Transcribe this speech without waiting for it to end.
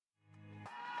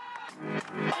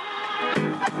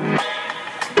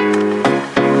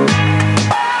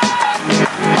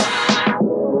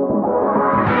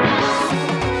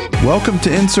Welcome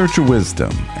to In Search of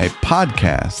Wisdom, a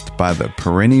podcast by the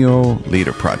Perennial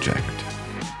Leader Project.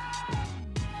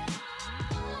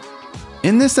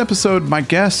 In this episode, my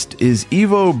guest is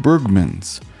Ivo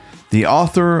Brughmans, the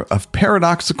author of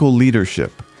Paradoxical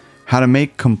Leadership: How to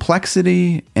Make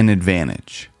Complexity an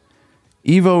Advantage.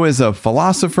 Ivo is a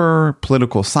philosopher,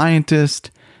 political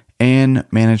scientist, and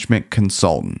management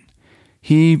consultant.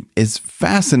 He is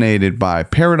fascinated by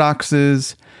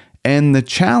paradoxes and the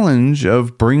challenge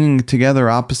of bringing together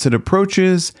opposite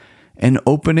approaches and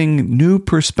opening new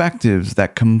perspectives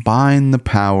that combine the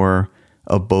power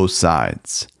of both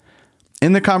sides.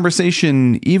 In the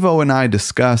conversation, Ivo and I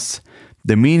discuss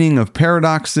the meaning of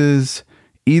paradoxes,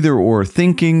 either-or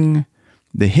thinking,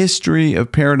 the history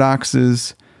of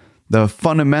paradoxes, the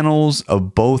fundamentals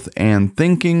of both-and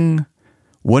thinking,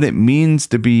 what it means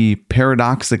to be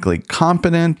paradoxically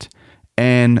competent,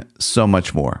 and so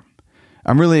much more.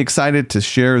 I'm really excited to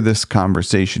share this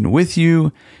conversation with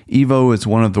you. Ivo is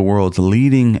one of the world's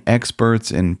leading experts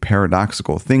in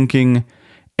paradoxical thinking,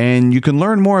 and you can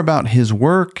learn more about his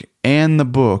work and the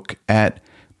book at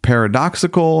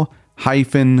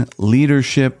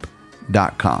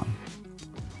paradoxical-leadership.com.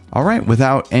 All right,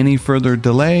 without any further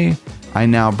delay, I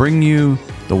now bring you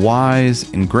the wise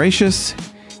and gracious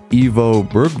Ivo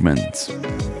Brughmans.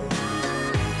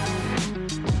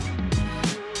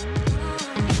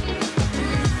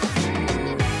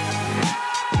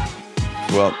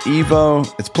 Well, Ivo,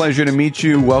 it's a pleasure to meet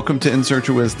you. Welcome to In Search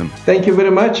of Wisdom. Thank you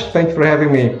very much. Thanks for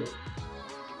having me.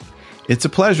 It's a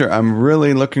pleasure. I'm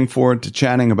really looking forward to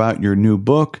chatting about your new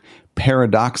book,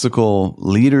 Paradoxical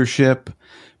Leadership.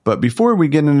 But before we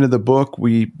get into the book,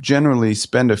 we generally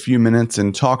spend a few minutes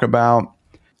and talk about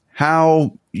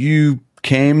how you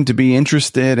came to be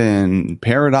interested in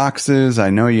paradoxes. I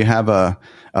know you have a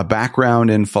background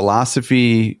in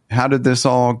philosophy. How did this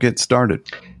all get started?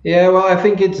 Yeah, well, I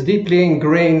think it's deeply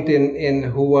ingrained in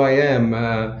who I am.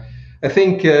 I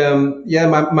think,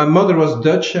 my mother was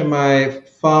Dutch and my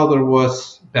father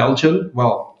was Belgian.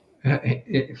 Well,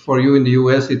 for you in the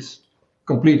US, it's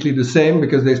completely the same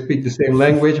because they speak the same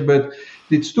language, but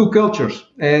it's two cultures.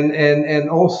 And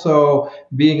also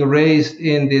being raised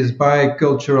in this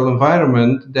bicultural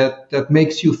environment that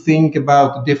makes you think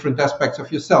about the different aspects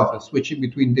of yourself and switching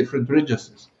between different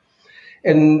religions.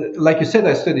 And like you said,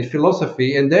 I studied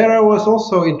philosophy, and there I was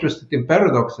also interested in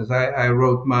paradoxes. I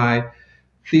wrote my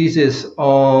thesis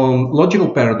on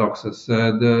logical paradoxes,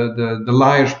 the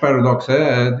liar's paradox.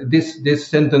 This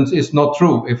sentence is not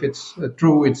true. If it's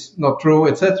true, it's not true,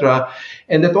 etc.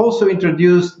 And that also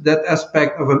introduced that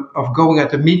aspect of going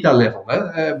at a meta level,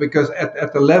 because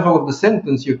at the level of the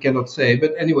sentence you cannot say.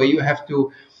 But anyway, you have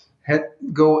to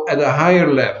go at a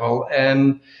higher level.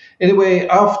 And anyway,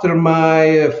 after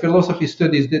my philosophy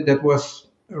studies, that was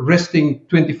resting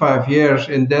 25 years,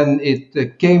 and then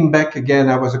it came back again.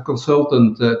 I was a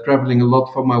consultant, traveling a lot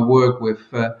for my work with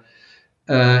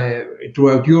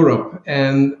throughout Europe.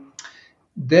 And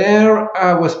there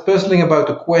I was puzzling about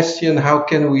the question, how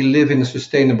can we live in a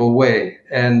sustainable way?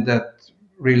 And that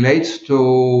relates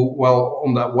to, well,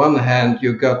 on the one hand,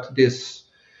 you got this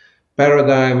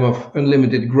paradigm of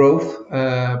unlimited growth,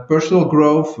 personal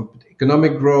growth,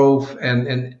 economic growth,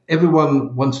 and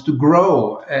everyone wants to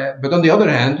grow. But on the other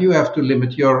hand, you have to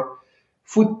limit your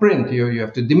footprint. You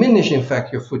have to diminish, in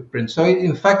fact, your footprint. So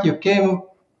in fact, you came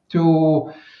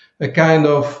to a kind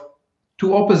of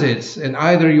two opposites. And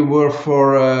either you were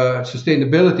for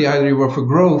sustainability, either you were for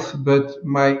growth.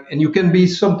 And you can be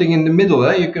something in the middle.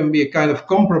 You can be a kind of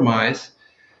compromise.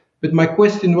 But my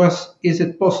question was, is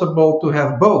it possible to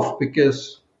have both?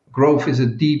 Because growth is a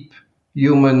deep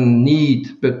human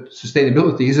need, but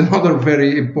sustainability is another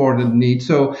very important need.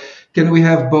 So can we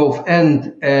have both?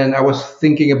 And I was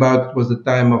thinking about, it was the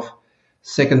time of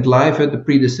Second Life, the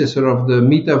predecessor of the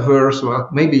metaverse. Well,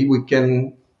 maybe we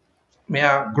can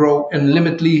grow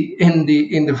unlimitedly in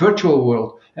the virtual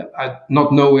world,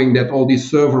 not knowing that all these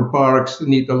server parks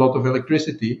need a lot of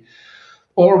electricity.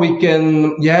 Or we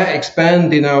can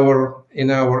expand in our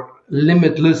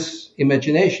limitless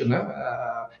imagination.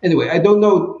 Anyway, I don't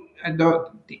know. I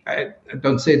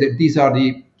don't say that these are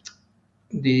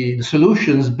the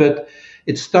solutions, but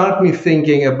it started me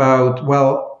thinking about,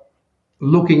 well,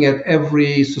 looking at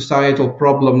every societal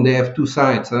problem, they have two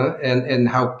sides, and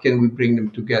how can we bring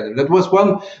them together? That was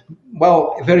one,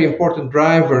 a very important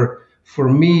driver for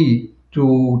me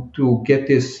to get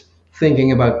this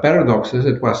thinking about paradoxes.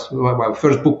 It was,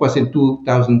 first book was in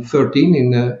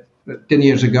 2013, 10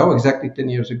 years ago, exactly 10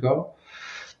 years ago.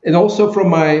 And also from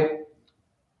my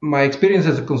my experience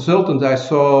as a consultant, I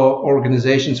saw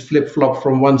organizations flip-flop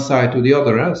from one side to the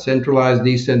other, centralized,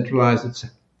 decentralized,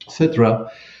 etc.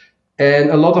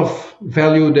 And a lot of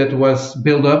value that was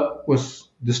built up was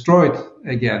destroyed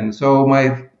again. So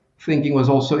my thinking was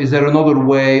also, is there another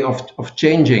way of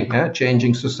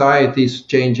changing societies,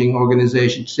 changing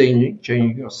organizations,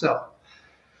 changing yourself?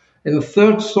 And the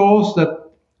third source that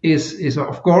is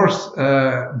of course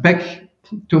back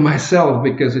to myself,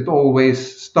 because it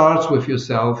always starts with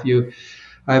yourself.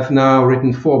 I've now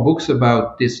written 4 books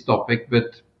about this topic,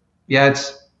 but yeah,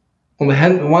 it's on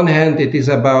the one hand it is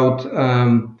about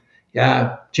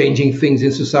changing things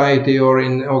in society or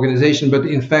in organization, but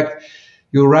in fact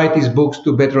you write these books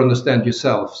to better understand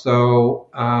yourself. So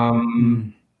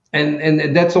and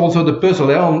that's also the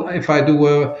puzzle. If I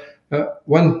do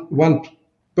one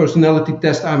personality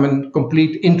test, I'm a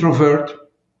complete introvert.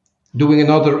 Doing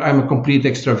another, I'm a complete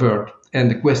extrovert.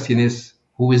 And the question is,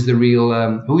 who is the real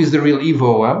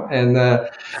Ivo? Huh? And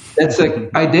that's an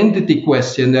identity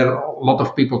question that a lot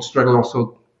of people struggle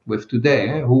also with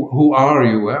today. Who are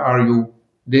you? Are you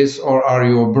this, or are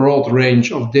you a broad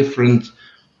range of different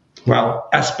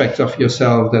aspects of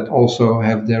yourself that also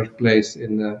have their place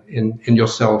in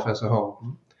yourself as a whole?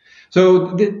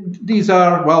 So these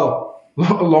are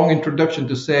a long introduction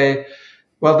to say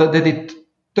that it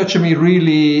touched me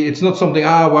really. It's not something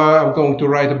I'm going to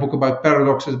write a book about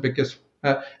paradoxes, because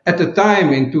at the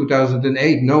time in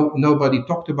 2008 nobody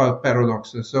talked about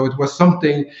paradoxes. So it was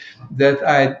something that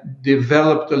I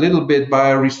developed a little bit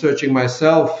by researching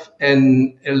myself,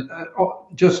 and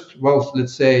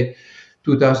let's say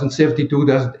 2017,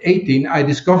 2018, I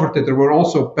discovered that there were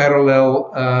also parallel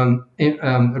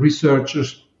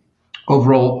researchers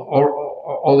overall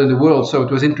all in the world. So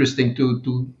it was interesting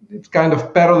to it's kind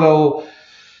of parallel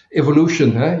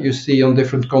evolution you see on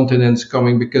different continents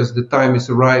coming, because the time is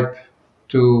ripe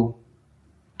to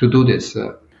do this.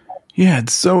 Yeah,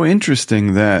 it's so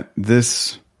interesting that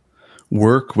this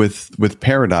work with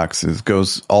paradoxes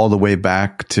goes all the way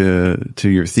back to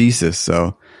your thesis.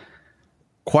 So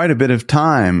quite a bit of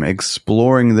time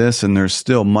exploring this, and there's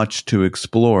still much to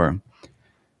explore.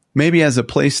 Maybe as a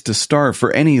place to start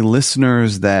for any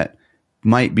listeners that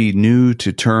might be new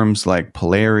to terms like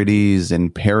polarities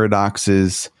and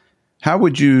paradoxes, how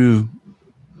would you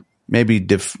maybe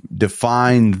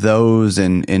define those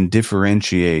and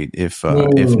differentiate if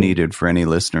needed for any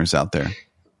listeners out there?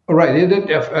 All right,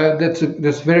 that's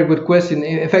a very good question.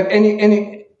 In fact,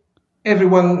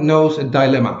 everyone knows a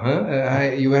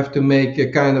dilemma. You have to make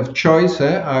a kind of choice.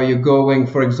 Are you going,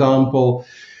 for example,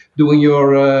 doing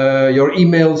your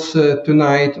emails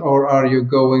tonight, or are you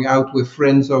going out with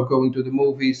friends or going to the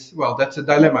movies? Well, that's a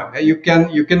dilemma. You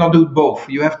cannot do both.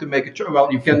 You have to make a choice.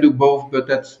 Well, you can do both, but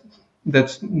that's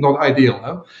not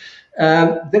ideal.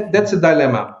 That's a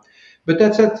dilemma. But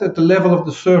that's at the level of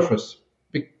the surface.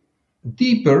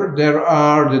 Deeper, there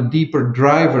are the deeper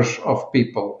drivers of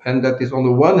people, and that is on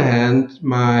the one hand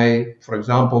for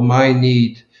example, my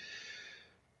need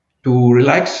to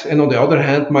relax, and on the other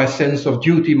hand, my sense of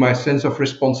duty, my sense of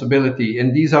responsibility.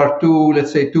 And these are two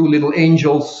little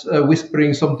angels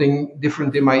whispering something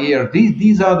different in my ear.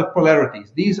 These are the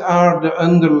polarities. These are the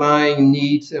underlying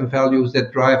needs and values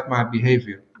that drive my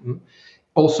behavior.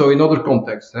 Also in other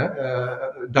contexts.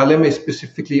 Dilemma is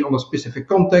specifically on a specific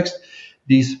context.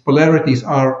 These polarities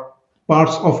are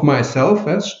parts of myself,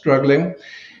 struggling.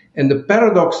 And the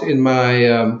paradox in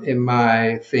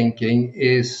my thinking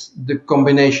is the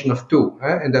combination of two,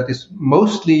 and that is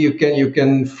mostly you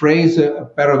can phrase a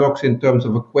paradox in terms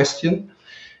of a question.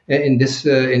 In this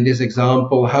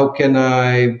example, how can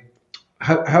I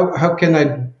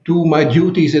do my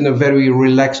duties in a very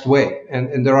relaxed way?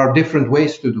 And there are different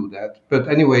ways to do that. But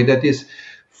anyway, that is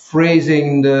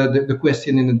phrasing the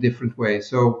question in a different way.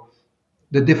 So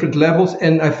the different levels,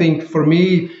 and I think for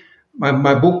me,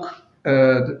 my book.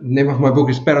 The name of my book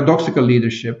is Paradoxical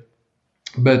Leadership,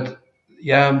 but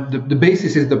the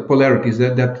basis is the polarities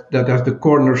that are the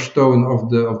cornerstone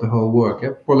of the whole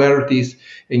work. Polarities,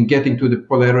 and getting to the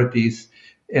polarities,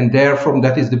 and therefrom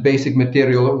that is the basic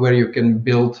material where you can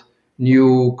build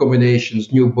new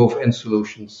combinations, new both-end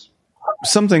solutions.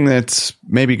 Something that's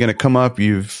maybe going to come up,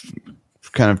 you've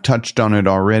kind of touched on it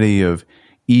already, of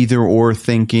either-or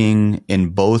thinking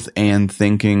and both-and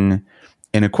thinking.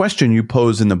 And a question you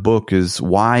pose in the book is,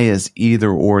 why is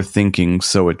either-or thinking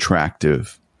so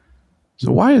attractive?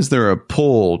 So why is there a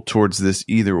pull towards this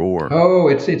either-or? Oh,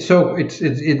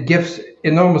 it gives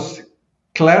enormous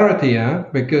clarity,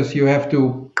 because you have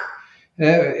to,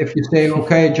 if you say,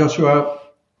 okay, Joshua,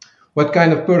 what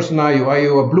kind of person are you? Are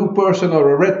you a blue person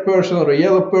or a red person or a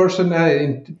yellow person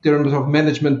in terms of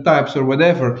management types or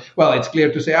whatever? Well, it's clear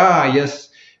to say, yes,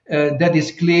 that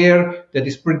is clear, that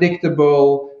is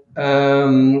predictable.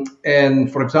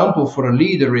 And for example, for a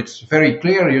leader, it's very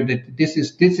clear here that this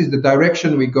is the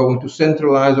direction we're going to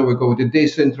centralize, or we're going to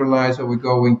decentralize, or we're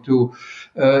going to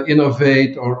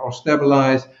innovate or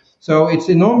stabilize. So it's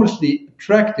enormously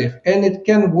attractive, and it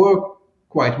can work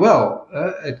quite well.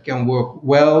 It can work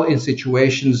well in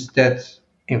situations that,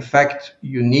 in fact,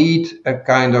 you need a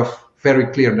kind of very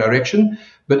clear direction,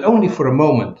 but only for a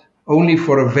moment, only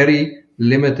for a very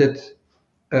limited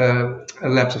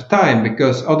lapse of time,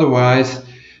 because otherwise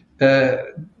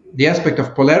the aspect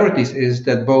of polarities is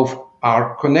that both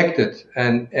are connected,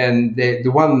 and the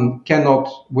one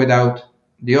cannot without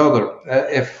the other.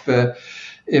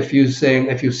 If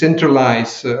you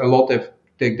centralize a lot,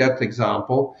 take that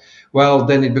example, well,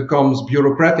 then it becomes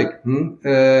bureaucratic.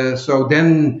 So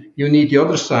then you need the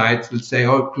other side, let's say,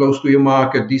 close to your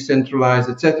market, decentralized,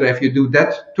 etc. If you do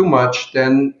that too much,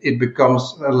 then it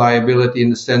becomes a liability in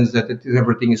the sense that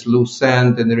everything is loose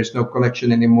sand and there is no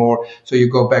connection anymore. So you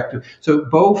go back to, so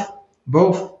both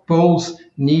poles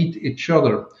need each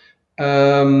other.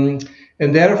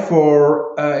 And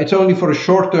therefore, it's only for a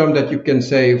short term that you can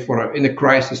say, in a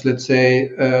crisis, let's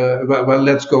say, well,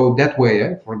 let's go that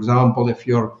way. For example, if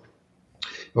your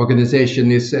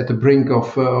organization is at the brink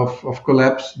of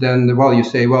collapse, then, well, you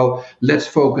say, well, let's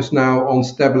focus now on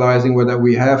stabilizing what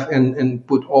we have and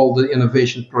put all the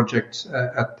innovation projects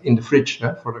in the fridge,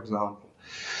 for example.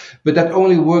 But that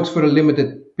only works for a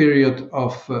limited period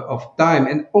of time.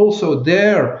 And also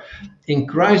there, in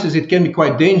crisis, it can be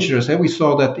quite dangerous. We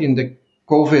saw that in the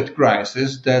COVID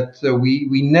crisis, that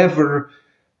we never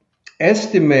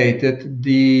estimated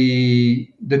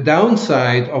the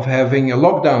downside of having a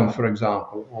lockdown, for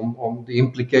example, on the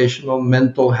implication on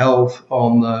mental health,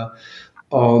 on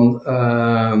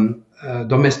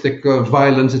domestic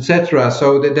violence, etc.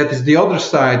 So that is the other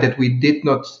side that we did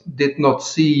not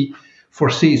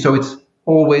foresee. So it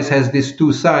always has these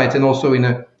two sides, and also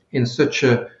in such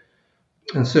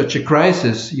a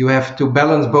crisis, you have to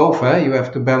balance both. You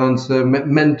have to balance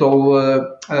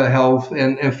mental health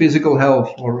and physical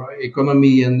health, or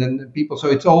economy and then people. So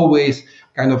it's always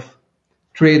kind of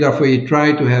trade-off where you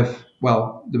try to have,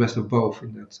 well, the best of both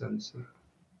in that sense.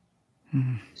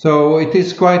 So it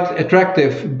is quite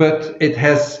attractive, but it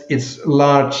has its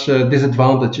large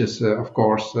disadvantages, of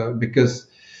course, because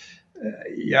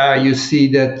you see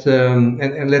that,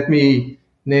 and let me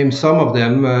name some of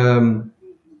them.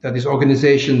 That is,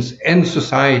 organizations and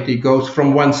society goes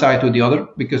from one side to the other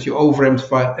because you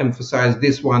overemphasize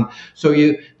this one. So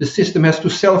the system has to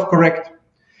self-correct,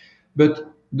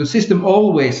 but the system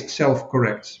always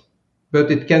self-corrects.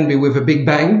 But it can be with a big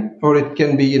bang, or it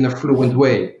can be in a fluent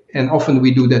way. And often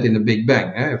we do that in a big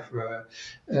bang.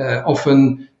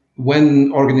 Often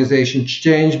when organizations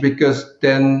change, because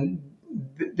then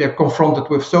they're confronted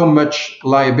with so much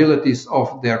liabilities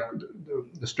of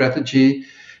the strategy,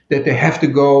 that they have to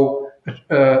go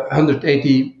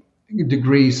 180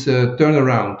 degrees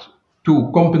turnaround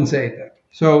to compensate that.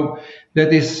 So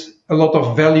that is a lot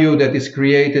of value that is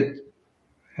created,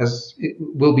 it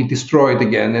will be destroyed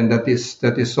again, and that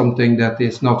is something that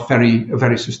is not a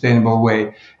very sustainable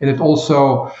way. And it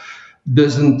also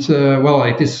doesn't.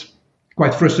 It is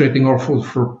quite frustrating also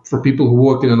for people who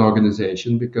work in an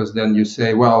organization, because then you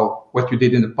say, well, what you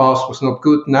did in the past was not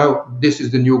good. Now this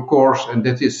is the new course, and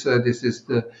this is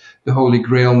the holy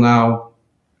grail now.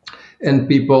 And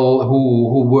people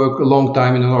who work a long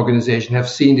time in an organization have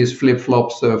seen these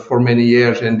flip-flops for many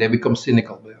years, and they become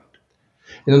cynical about it.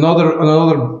 And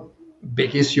another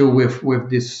big issue with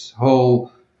this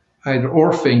whole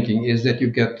either-or thinking is that you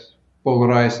get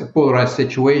a polarized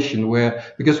situation where,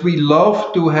 because we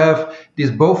love to have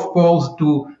these both poles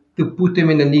to put them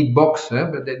in a neat box,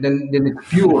 but then it's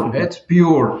pure. It's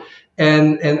pure,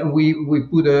 and we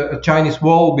put a Chinese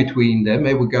wall between them.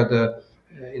 We got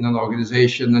in an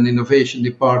organization an innovation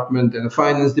department and a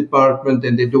finance department,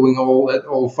 and they're doing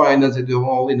all finance, they're doing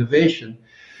all innovation.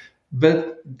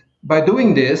 But by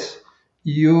doing this,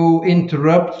 you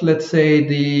interrupt, let's say,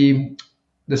 the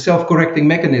self-correcting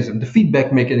mechanism, the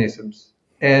feedback mechanisms.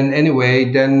 And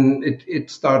anyway, then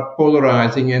it starts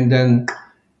polarizing, and then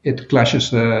it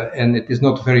clashes, and it is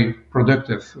not a very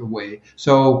productive way.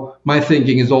 So my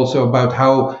thinking is also about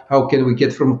how can we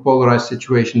get from a polarized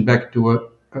situation back to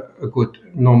a good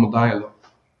normal dialogue.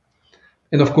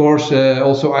 And of course,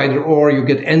 also either or, you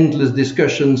get endless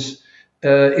discussions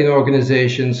in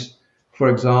organizations, for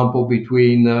example,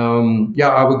 between,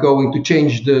 are we going to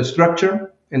change the structure?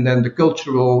 And then the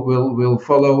culture will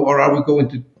follow, or are we going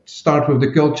to start with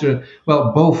the culture?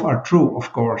 Well, both are true,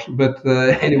 of course. But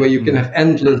anyway, you can have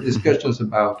endless discussions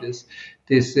about this.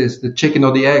 This is the chicken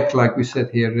or the egg, like we said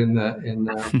here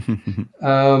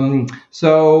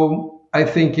so I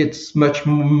think it's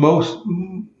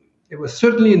it was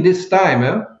certainly in this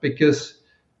time, because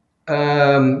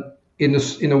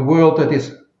in a world that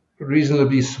is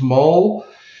reasonably small,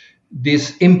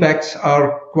 these impacts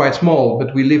are quite small.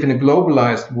 But we live in a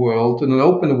globalized world, in an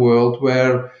open world,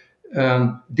 where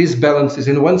disbalances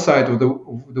in one side of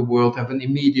the world have an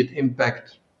immediate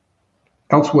impact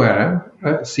elsewhere.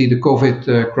 See the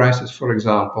COVID crisis, for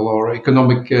example, or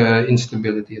economic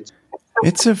instability.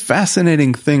 It's a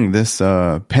fascinating thing, this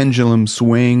pendulum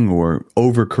swing or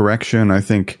overcorrection. I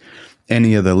think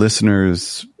any of the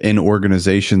listeners in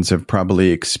organizations have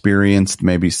probably experienced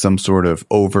maybe some sort of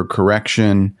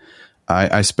overcorrection.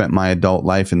 I spent my adult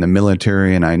life in the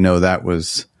military, and I know that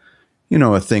was,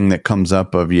 a thing that comes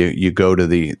up of you go to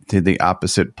the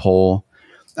opposite pole.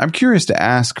 I'm curious to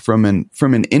ask from an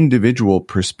individual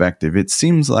perspective. It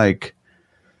seems like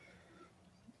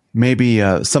maybe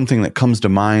something that comes to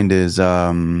mind is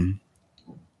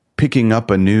picking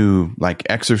up a new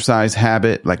exercise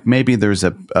habit. Like maybe there's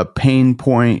a pain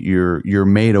point. You're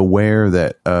made aware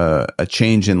that a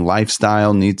change in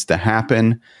lifestyle needs to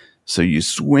happen. So you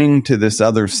swing to this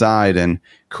other side and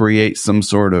create some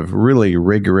sort of really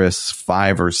rigorous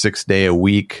 5 or 6 day a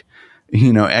week,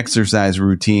 exercise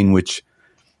routine, which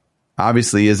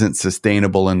obviously isn't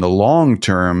sustainable in the long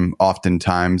term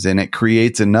oftentimes. And it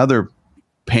creates another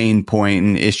pain point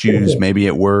and issues, maybe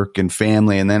at work and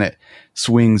family, and then it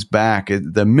swings back.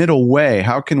 The middle way,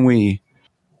 how can we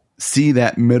see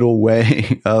that middle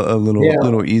way a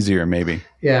little easier, maybe?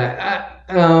 Yeah.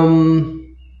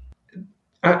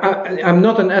 I'm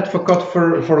not an advocate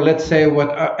for let's say what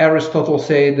Aristotle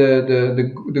say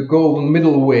the golden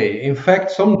middle way. In fact,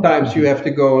 sometimes you have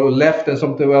to go left, and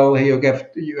sometimes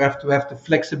you have to have the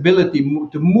flexibility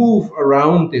to move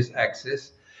around this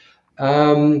axis.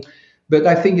 But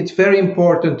I think it's very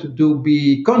important to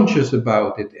be conscious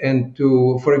about it, and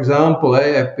to, for example,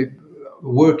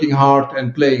 working hard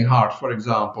and playing hard. For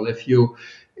example, if you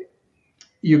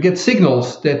get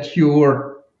signals that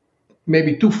you're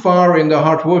maybe too far in the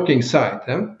hard-working side,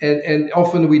 and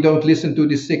often we don't listen to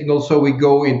these signals, so we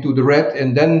go into the red,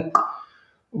 and then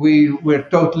we're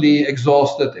totally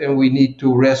exhausted, and we need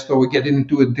to rest, or we get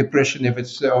into a depression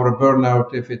or a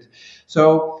burnout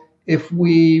So if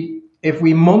we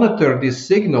monitor these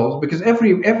signals, because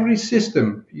every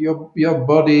system, your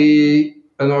body,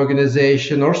 an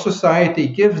organization, or society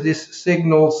gives these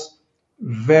signals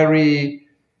very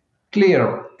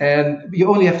clear, and you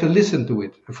only have to listen to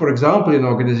it. For example, in an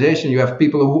organization, you have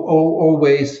people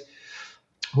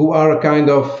who are a kind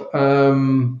of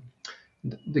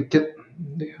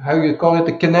how you call it,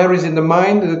 the canaries in the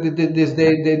mine.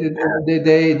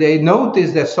 They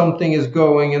notice that something is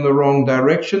going in the wrong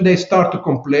direction. They start to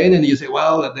complain, and you say,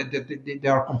 well, they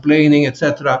are complaining,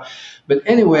 etc. But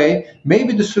anyway,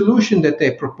 maybe the solution that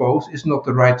they propose is not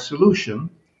the right solution,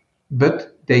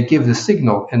 but they give the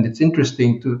signal, and it's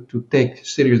interesting to take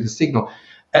serious the signal,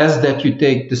 as that you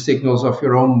take the signals of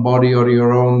your own body or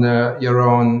your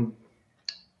own.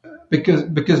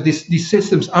 Because these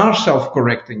systems are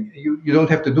self-correcting. You don't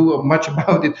have to do much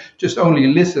about it, just only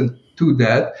listen to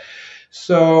that.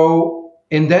 So,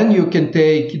 and then you can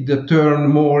take the turn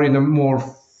more in a more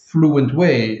fluent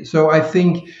way. So I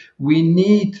think we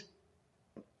need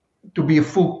to be a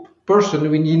full person.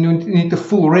 We need the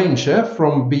full range,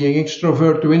 from being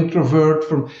extrovert to introvert.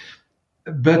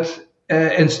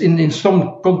 And in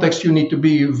some contexts you need to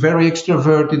be very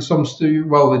extrovert. In some,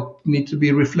 it needs to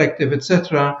be reflective,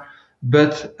 etc.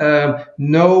 But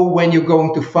know when you're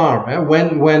going too far.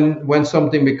 When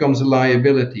something becomes a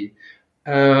liability,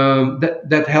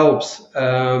 that helps,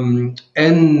 and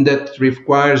that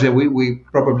requires. We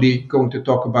probably going to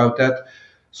talk about that.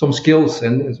 Some skills,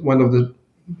 and one of the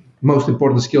most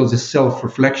important skills is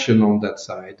self-reflection on that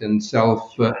side, and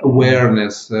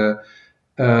self-awareness,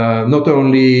 not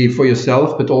only for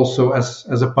yourself but also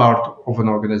as a part of an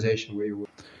organization where you work.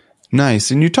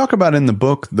 Nice. And you talk about in the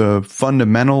book the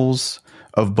fundamentals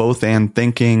of both and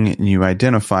thinking, and you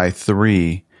identify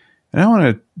 3. And I want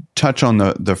to touch on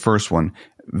the first one,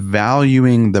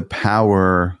 valuing the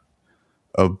power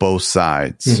of both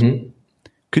sides. Mm-hmm.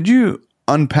 Could you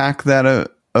unpack that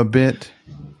a bit?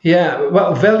 Yeah,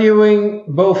 well, valuing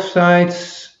both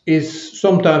sides is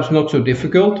sometimes not so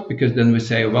difficult, because then we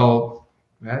say,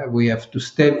 we have to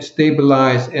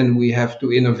stabilize and we have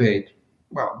to innovate.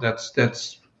 Well,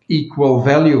 that's equal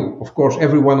value. Of course,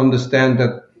 everyone understands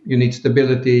that you need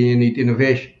stability, you need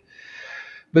innovation.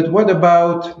 But what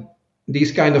about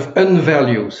these kind of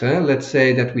unvalues, let's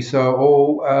say that we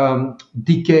saw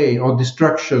decay or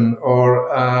destruction or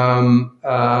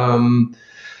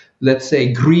let's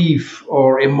say grief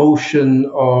or emotion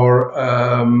or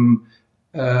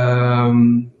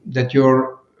that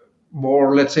you're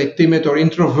more, let's say, timid or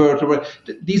introvert.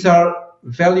 These are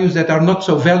values that are not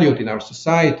so valued in our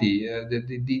society.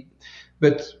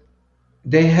 But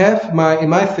they have, in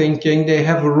my thinking, they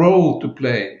have a role to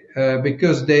play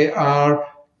because they are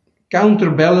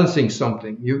counterbalancing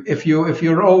something. If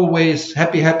you're always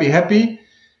happy, happy, happy,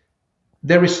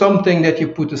 there is something that you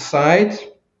put aside,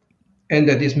 and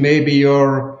that is maybe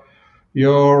your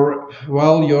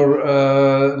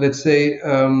let's say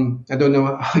I don't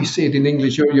know how you say it in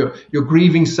English, your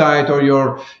grieving side or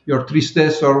your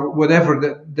tristesse or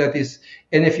whatever that is.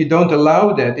 And if you don't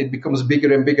allow that, it becomes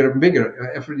bigger and bigger and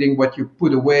bigger. Everything what you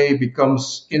put away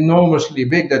becomes enormously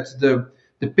big. That's the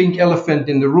pink elephant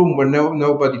in the room where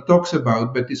nobody talks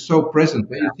about, but is so present.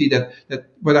 You see that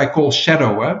what I call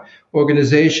shadow,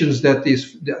 organizations that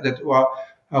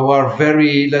are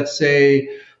very, let's say,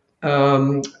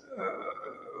 um,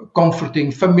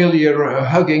 comforting, familiar,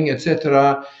 hugging,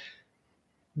 etc.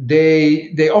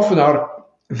 They often are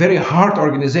very hard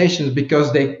organizations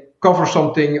because they cover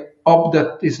something up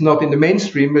that is not in the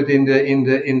mainstream, but in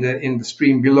the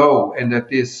stream below, and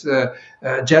that is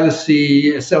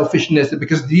jealousy, selfishness,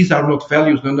 because these are not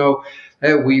values.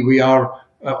 We are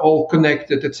all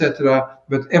connected, etc.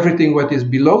 But everything what is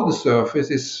below the surface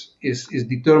is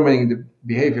determining the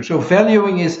behavior. So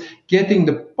valuing is getting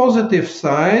the positive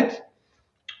side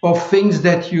of things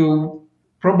that you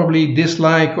probably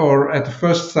dislike or at the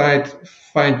first sight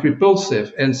find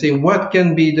repulsive, and saying how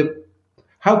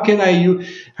can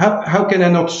I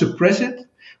not suppress it,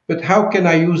 but how can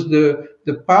I use the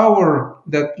power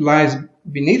that lies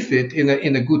beneath it in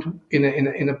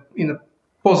a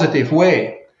positive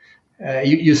way.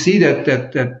 You see that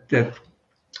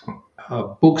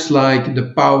books like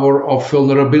The Power of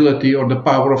Vulnerability or The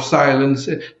Power of Silence,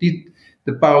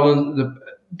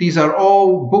 these are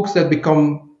all books that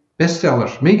become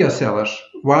bestsellers, mega sellers.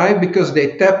 Why? Because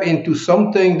they tap into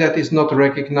something that is not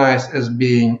recognized as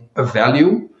being a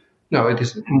value. No, it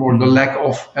is more the lack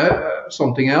of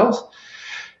something else.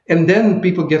 And then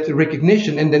people get the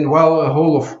recognition, and then a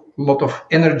lot of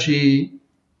energy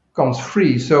comes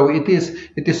free. So it is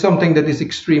something that is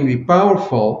extremely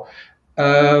powerful,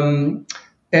 and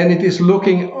it is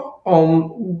looking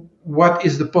on what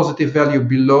is the positive value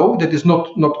below that is not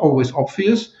always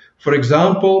obvious. For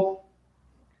example,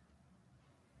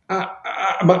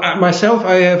 myself,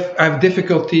 I have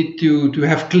difficulty to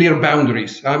have clear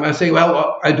boundaries. I say,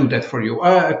 well, I do that for you.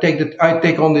 I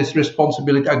take on this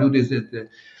responsibility. I do this.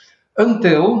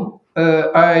 Until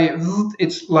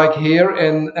it's like here,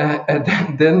 and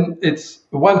then it's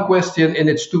one question and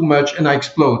it's too much, and I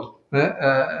explode.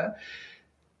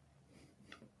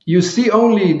 You see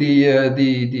only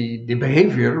the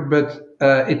behavior, but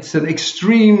it's an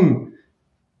extreme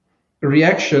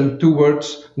reaction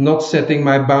towards not setting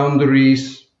my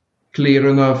boundaries clear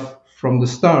enough from the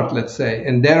start, let's say,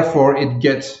 and therefore it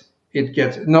gets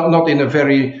not in a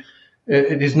very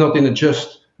it is not in a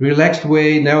just relaxed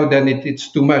way. Now then it's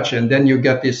too much, and then you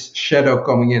get this shadow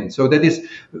coming in. So that is,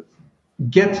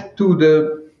 get to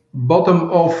the bottom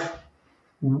of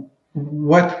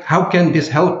how can this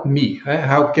help me?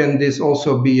 How can this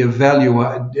also be a value?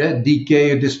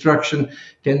 Decay or destruction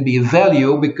can be a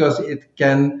value because it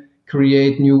can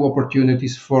create new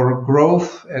opportunities for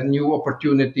growth and new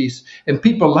opportunities. And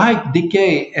people like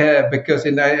decay because,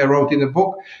 and I wrote in the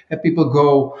book, people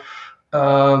go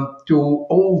to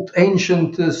old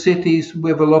ancient cities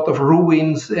with a lot of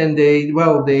ruins, and they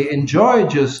enjoy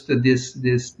just this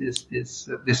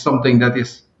something that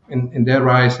is in their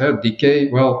eyes decay.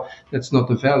 Well, that's not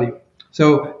the value.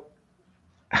 So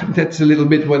that's a little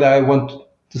bit what I want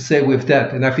to say with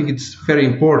that, and I think it's very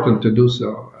important to do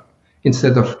so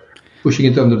instead of pushing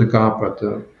it under the carpet.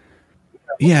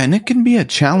 Yeah, and it can be a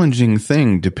challenging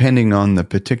thing depending on the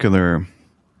particular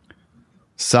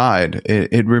side.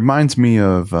 It reminds me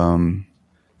of Thich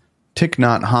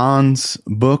Nhat Hanh's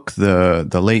book.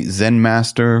 The late Zen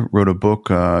master wrote a book,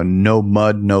 No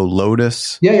Mud, No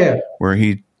Lotus, where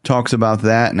he talks about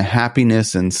that and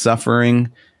happiness and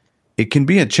suffering. It can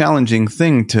be a challenging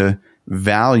thing to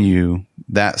value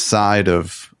that side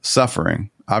of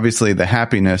suffering. Obviously, the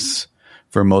happiness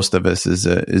for most of us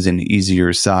is an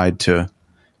easier side to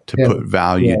put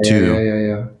value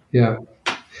to. Yeah.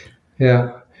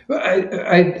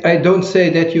 I don't say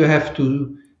that you have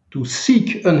to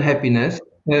seek unhappiness,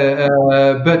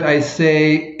 but I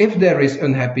say if there is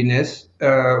unhappiness,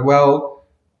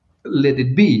 let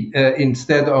it be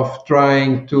instead of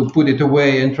trying to put it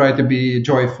away and try to be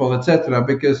joyful, etc.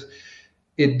 Because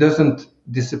it doesn't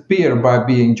disappear by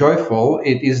being joyful.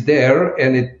 It is there,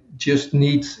 and it just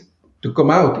needs to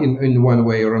come out in one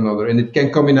way or another. And it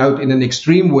can come out in an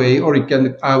extreme way, or it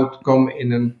can come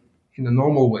in a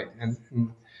normal way. And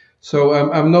so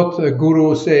I'm not a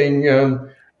guru saying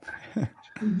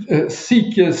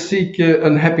seek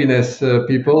unhappiness,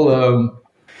 people.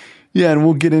 Yeah, and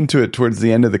we'll get into it towards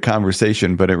the end of the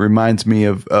conversation, but it reminds me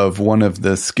of one of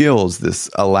the skills, this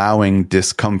allowing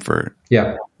discomfort.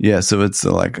 Yeah. Yeah, so it's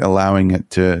like allowing it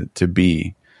to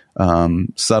be.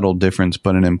 Subtle difference,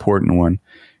 but an important one.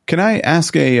 Can I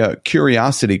ask a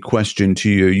curiosity question to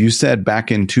you? You said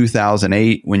back in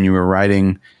 2008 when you were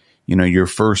writing, your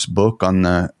first book on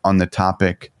the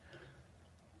topic,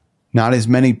 not as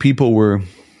many people were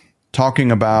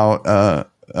talking about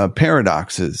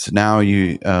paradoxes. Now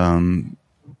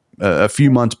a few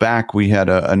months back, we had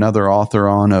another author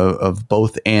on of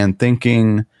both and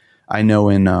thinking. I know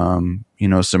in,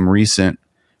 some recent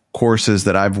courses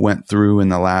that I've went through in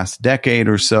the last decade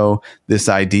or so, this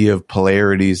idea of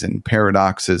polarities and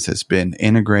paradoxes has been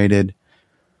integrated.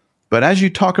 But as you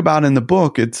talk about in the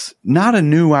book, it's not a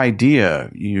new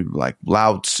idea. You like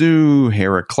Lao Tzu,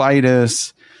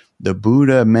 Heraclitus, the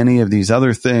Buddha, many of these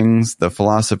other things. The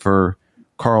philosopher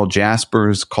Karl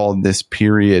Jaspers called this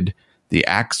period the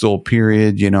Axel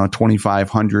period,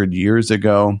 2,500 years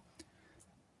ago.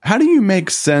 How do you make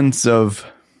sense of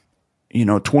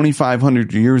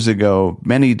 2,500 years ago,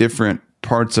 many different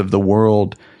parts of the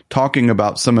world talking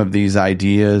about some of these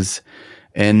ideas,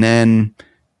 and then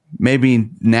maybe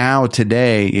now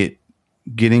today it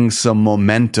getting some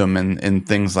momentum and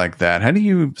things like that? How do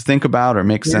you think about or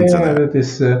make sense of that? That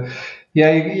is,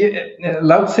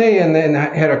 Lao Tzu and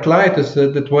Heraclitus,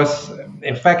 that was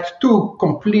in fact two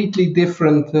completely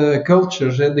different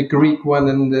cultures, the Greek one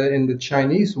and the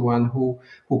Chinese one, who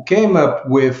came up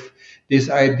with this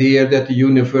idea that the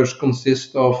universe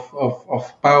consists of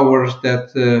powers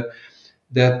the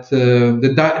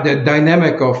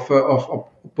dynamic of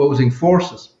opposing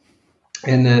forces,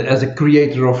 and as a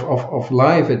creator of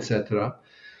life, etc.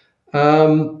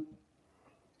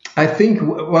 I think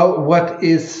what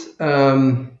is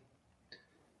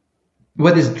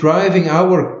driving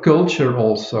our culture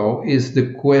also is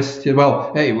the question.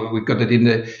 Well, hey, we got it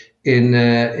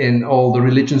in all the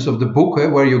religions of the book,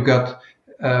 where you got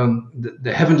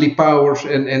the heavenly powers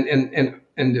and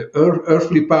the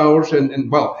earthly powers,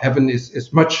 and heaven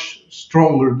is much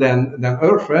stronger than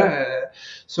earth.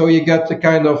 So you got the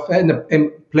kind of,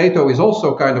 and Plato is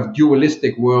also kind of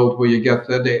dualistic world, where you get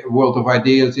the world of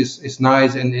ideas is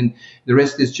nice, and the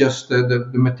rest is just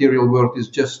the material world is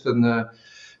just an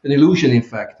illusion, in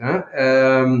fact.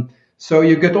 So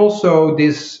you get also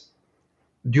this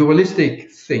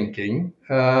dualistic thinking.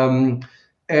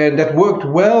 And that worked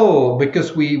well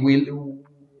because we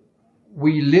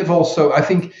live also, I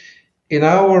think, in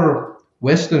our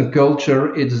Western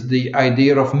culture, it's the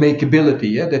idea of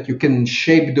makeability, that you can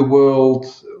shape the world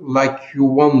like you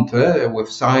want, with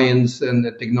science and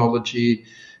technology,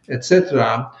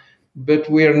 etc. But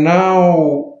we're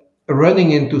now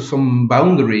running into some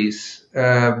boundaries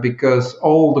because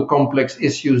all the complex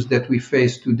issues that we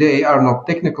face today are not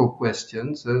technical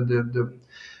questions.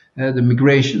 The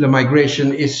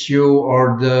migration issue,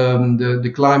 or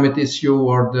the climate issue,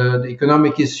 or the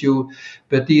economic issue,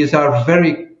 but these are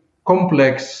very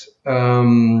complex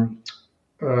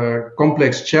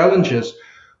challenges,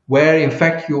 where in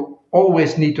fact you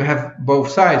always need to have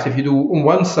both sides. If you do on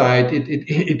one side,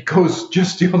 it goes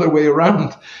just the other way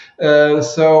around.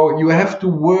 So you have to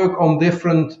work on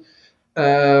different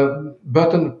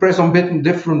press on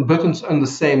different buttons at the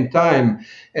same time.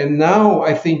 And now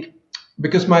I think,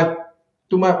 because my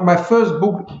first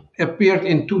book appeared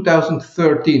in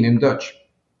 2013 in Dutch,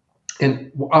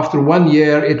 and after 1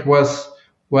 year it was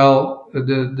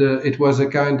it was a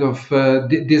kind of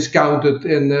discounted,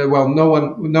 and no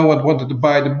one wanted to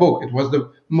buy the book. It was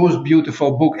the most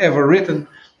beautiful book ever written,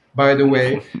 by the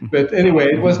way, but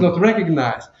anyway, it was not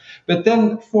recognized. But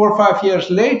then 4 or 5 years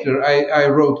later, I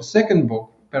wrote a second book,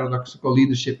 Paradoxical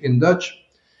Leadership, in Dutch.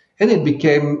 And it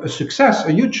became a success,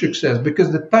 a huge success,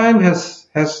 because the time has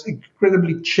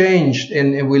incredibly changed,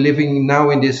 and we're living now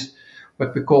in this,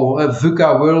 what we call a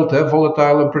VUCA world,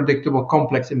 volatile, unpredictable,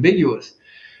 complex, ambiguous.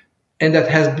 And that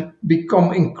has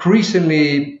become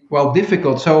increasingly,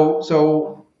 difficult.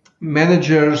 So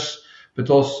managers, but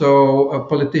also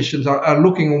politicians are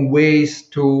looking on ways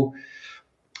to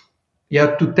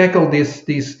tackle these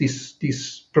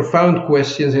profound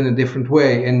questions in a different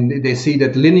way, and they see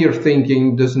that linear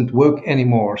thinking doesn't work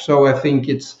anymore. So I think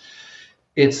it's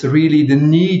it's really the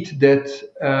need that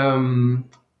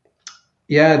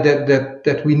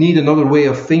that we need another way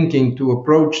of thinking to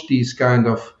approach these kind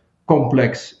of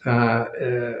complex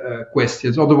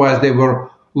questions. Otherwise, they were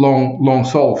long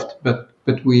solved. But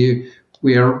we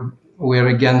are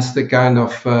against the kind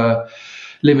of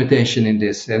limitation in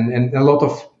this, and a lot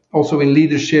of also in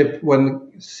leadership,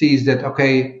 one sees that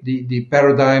okay, the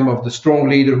paradigm of the strong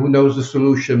leader who knows the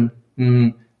solution.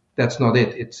 That's not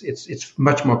it. It's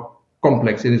much more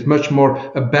complex. It is much more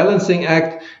a balancing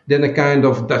act than a kind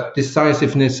of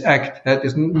decisiveness act. That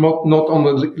is not on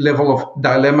the level of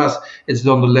dilemmas. It's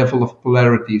on the level of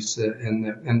polarities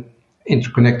and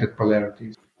interconnected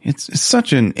polarities. It's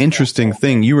such an interesting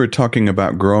thing. You were talking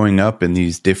about growing up in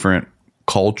these different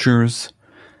cultures,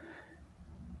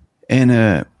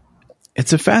 and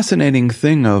it's a fascinating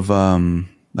thing of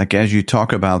like as you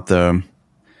talk about the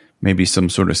maybe some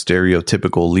sort of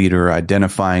stereotypical leader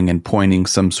identifying and pointing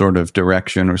some sort of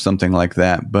direction or something like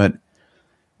that. But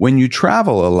when you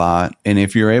travel a lot, and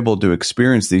if you're able to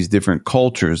experience these different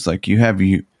cultures, like you have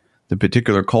the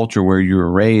particular culture where you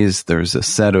were raised, there's a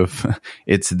set of,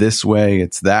 it's this way,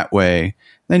 it's that way.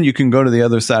 Then you can go to the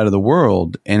other side of the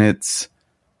world and it's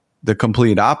the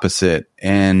complete opposite.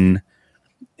 And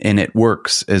it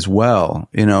works as well.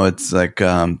 You know, it's like,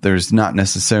 there's not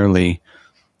necessarily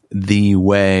the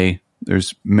way.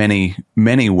 There's many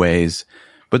ways,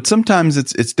 but sometimes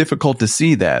it's difficult to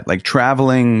see that. Like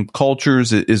traveling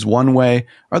cultures is one way.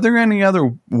 Are there any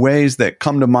other ways that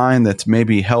come to mind that's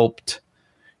maybe helped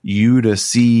you to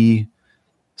see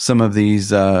some of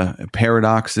these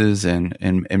paradoxes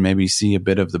and maybe see a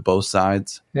bit of the both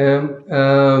sides?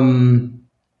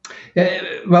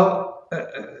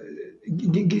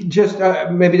 Just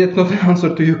maybe that's not the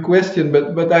answer to your question,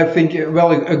 but I think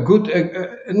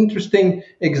an interesting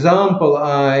example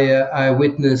I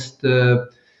witnessed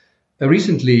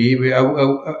recently.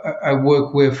 I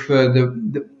work with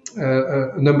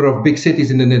a number of big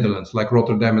cities in the Netherlands, like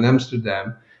Rotterdam and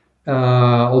Amsterdam.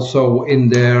 Also in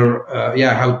their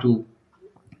how to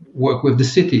work with the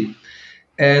city,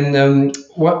 and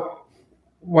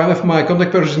one of my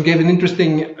contact persons gave an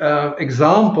interesting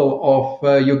example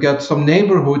of you got some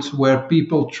neighborhoods where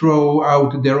people throw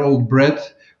out their old bread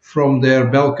from their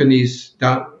balconies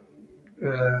down,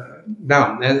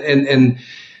 and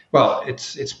well,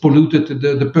 it's polluted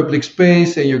the public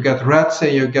space, and you got rats,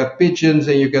 and you got pigeons,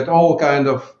 and you got all kind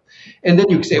of. And then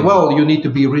you say, well, you need to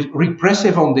be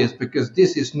repressive on this because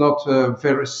this is not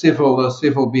very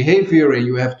civil behavior, and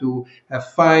you have to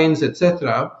have fines,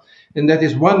 etc. And that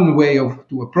is one way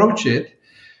to approach it.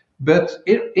 But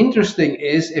interesting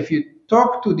is if you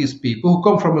talk to these people who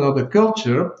come from another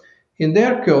culture, in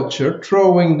their culture,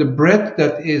 throwing the bread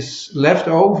that is left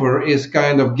over is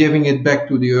kind of giving it back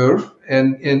to the earth,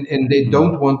 and they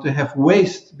don't want to have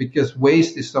waste because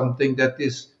waste is something that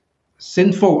is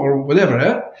sinful or whatever.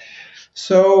 Eh?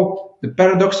 So the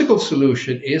paradoxical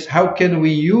solution is how can we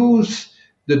use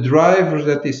the driver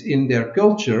that is in their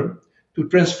culture to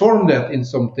transform that in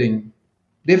something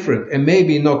different, and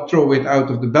maybe not throw it out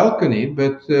of the balcony,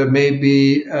 but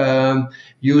maybe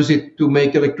use it to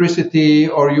make electricity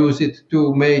or use it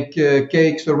to make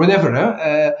cakes or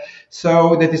whatever.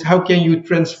 So that is how can you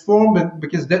transform it,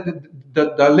 because the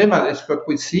dilemma is what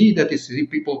we see, that is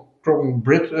people throwing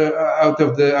bread out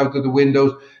of the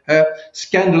windows,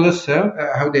 scandalous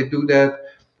how they do that.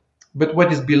 But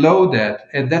what is below that,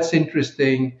 and that's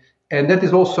interesting. And that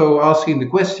is also asking the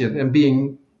question and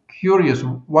being curious,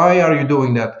 why are you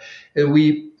doing that? And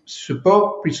we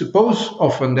presuppose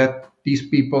often that these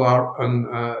people are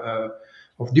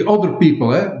of the other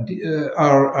people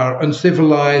are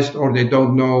uncivilized, or they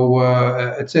don't know,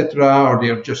 etc., or they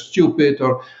are just stupid.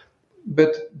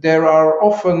 But there are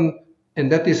often,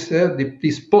 and that is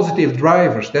these positive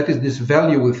drivers. That is this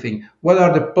value thing. What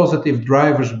are the positive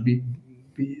drivers?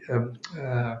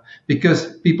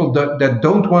 Because people that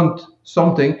don't want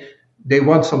something, they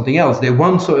want something else. They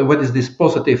want, so what is this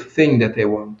positive thing that they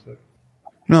want?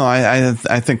 No,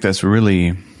 I think that's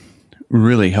really,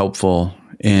 really helpful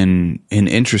and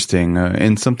interesting,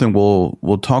 and something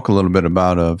we'll talk a little bit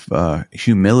about of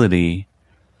humility.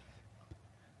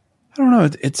 I don't know.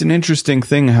 It's an interesting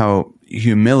thing how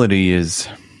humility is.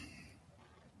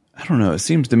 I don't know. It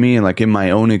seems to me like in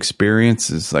my own experience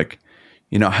is like,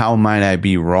 you know, how might I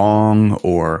be wrong,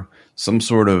 or some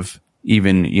sort of,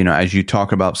 even, you know, as you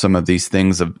talk about some of these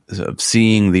things of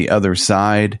seeing the other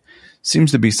side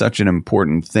seems to be such an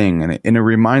important thing. And it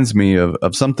reminds me of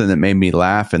something that made me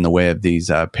laugh in the way of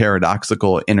these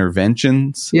paradoxical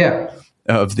interventions. Yeah.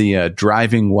 Of the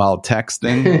driving while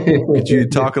texting. Could you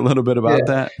talk a little bit about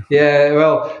that? Yeah,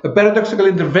 well, a paradoxical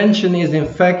intervention is in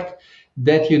fact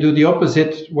that you do the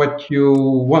opposite what you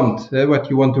want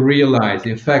to realize.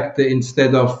 In fact,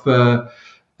 instead of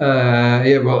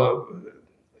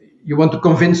you want to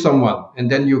convince someone,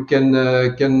 and then you can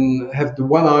have the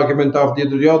one argument after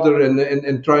the other,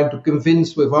 and trying to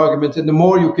convince with arguments. And the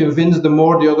more you convince, the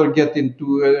more the other get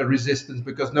into resistance,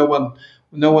 because no one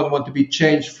want to be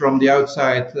changed from the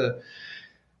outside.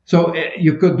 So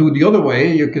you could do the other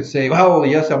way. You could say, "Well,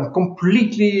 yes, I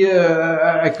completely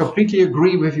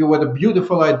agree with you. What a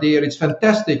beautiful idea! It's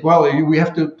fantastic. Well, we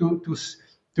have to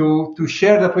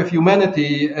share that with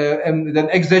humanity, and then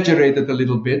exaggerate it a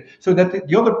little bit, so that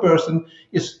the other person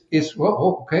is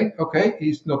well, okay,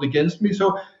 he's not against me.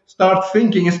 So start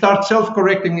thinking and start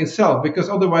self-correcting himself, because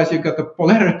otherwise you got the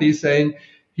polarity saying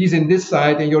he's in this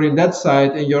side and you're in that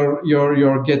side, and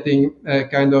you're getting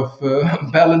kind of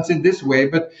balance in this way.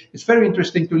 But it's very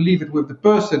interesting to leave it with the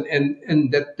person,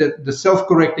 and that the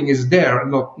self-correcting is there,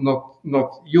 not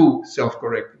you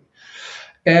self-correcting.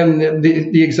 And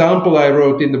the example I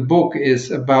wrote in the book is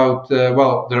about,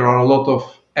 there are a lot of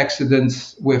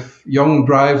accidents with young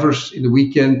drivers in the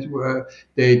weekend where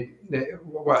they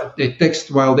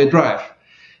text while they drive.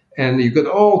 And you got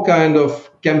all kind of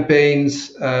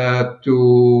campaigns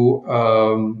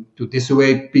to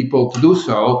dissuade people to do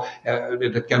so.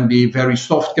 That can be very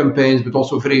soft campaigns, but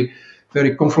also very,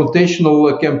 very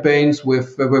confrontational campaigns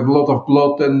with a lot of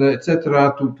blood and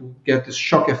etc. to get this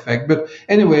shock effect. But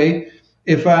anyway,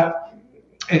 if I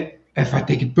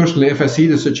take it personally, if I see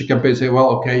there's such a campaign, say, well,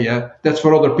 okay, yeah, that's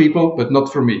for other people, but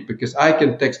not for me, because I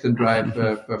can text and drive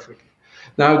perfectly.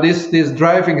 Now, this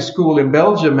driving school in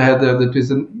Belgium had that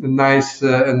is a nice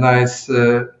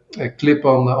clip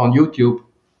on YouTube.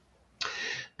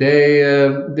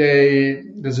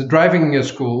 There's a driving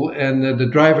school, and the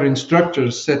driver instructor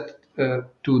said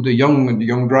to the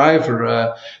young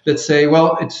driver, let's say,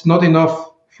 well, it's not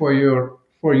enough for you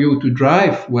to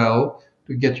drive well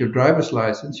to get your driver's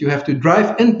license. You have to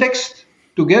drive and text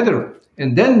together,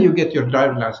 and then you get your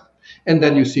driver's license. And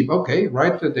then you see, okay,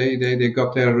 right? They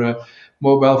got their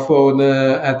mobile phone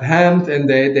at hand, and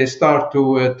they start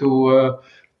to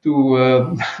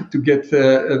get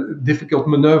difficult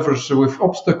maneuvers with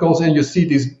obstacles, and you see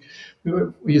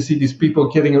these people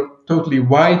getting totally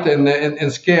white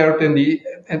and scared and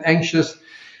anxious,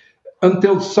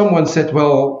 until someone said,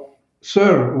 well,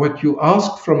 sir, what you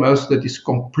ask from us, that is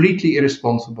completely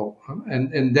irresponsible,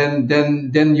 and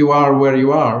then you are where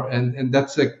you are, and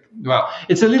that's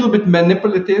it's a little bit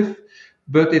manipulative,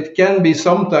 but it can be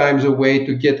sometimes a way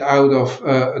to get out of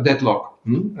a deadlock,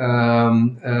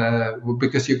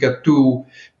 because you get two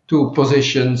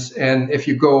positions, and if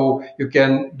you go,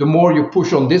 the more you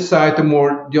push on this side, the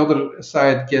more the other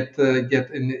side get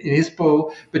in his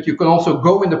pole, but you can also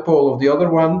go in the pole of the other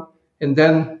one, and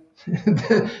then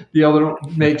the other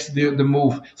makes the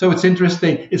move. So it's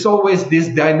interesting. It's always this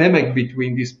dynamic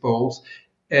between these poles,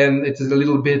 and it is a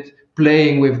little bit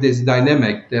playing with this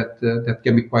dynamic that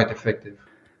can be quite effective.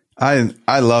 I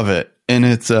love it, and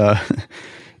it's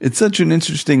such an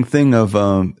interesting thing of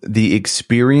the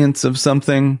experience of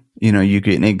something. You know, you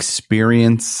can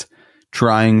experience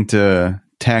trying to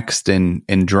text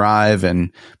and drive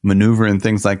and maneuver and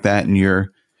things like that, and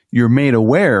you're made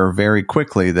aware very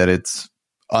quickly that it's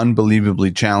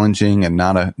unbelievably challenging and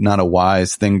not a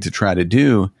wise thing to try to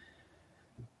do.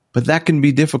 But that can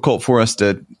be difficult for us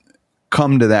to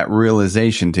come to that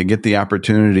realization, to get the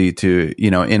opportunity to,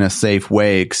 in a safe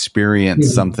way,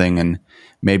 experience something and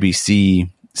maybe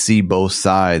see both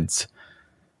sides.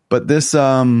 But this,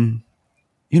 the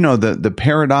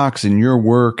paradox in your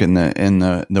work and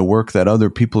the work that other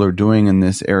people are doing in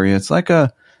this area, it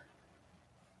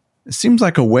seems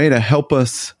like a way to help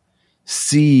us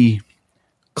see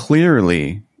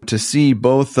clearly, to see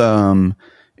both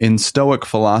in Stoic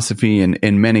philosophy and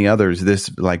in many others, this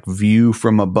like view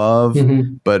from above,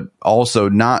 but also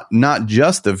not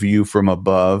just the view from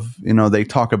above. They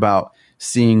talk about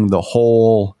seeing the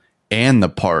whole and the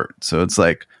part. So it's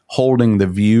like holding the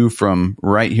view from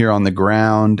right here on the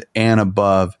ground and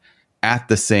above at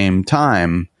the same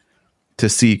time to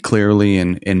see clearly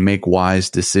and make wise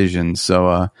decisions.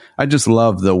 So I just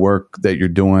love the work that you're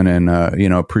doing, and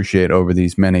appreciate over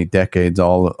these many decades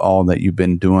all that you've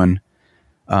been doing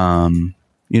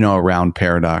around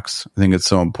paradox. I think it's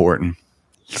so important.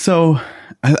 So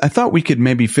I thought we could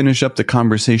maybe finish up the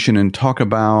conversation and talk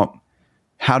about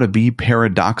how to be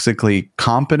paradoxically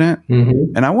competent.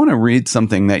 And I want to read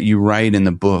something that you write in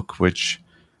the book, which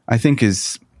I think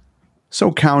is so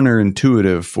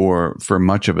counterintuitive for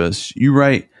much of us. You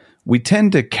write, "We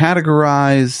tend to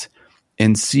categorize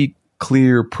and seek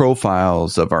clear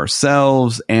profiles of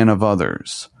ourselves and of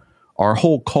others. our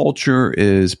whole culture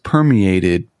is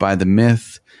permeated by the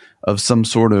myth of some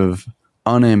sort of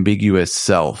unambiguous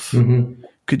self. Mm-hmm.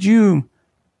 Could you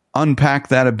unpack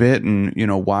that a bit and,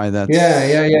 why that's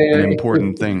an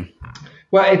important thing?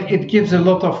 Well, it gives a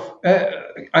lot of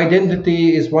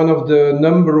identity is one of the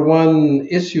number one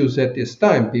issues at this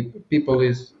time. People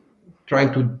is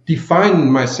trying to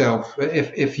define myself.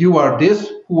 If you are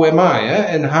this, who am I?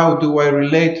 And how do I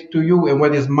relate to you? And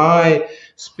what is my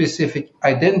specific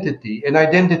identity? And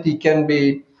identity can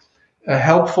be a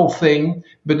helpful thing,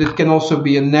 but it can also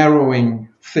be a narrowing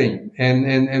thing.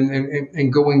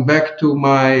 And going back to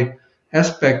my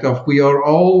aspect of we are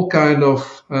all kind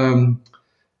of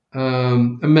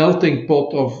a melting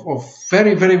pot of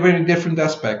very, very, very different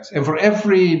aspects. And for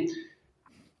every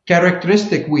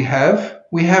characteristic we have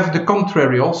the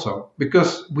contrary also,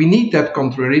 because we need that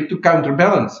contrary to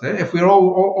counterbalance. If we're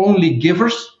all only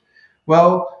givers,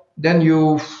 well, then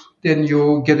you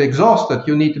get exhausted.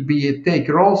 You need to be a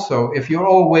taker also. If you're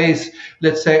always,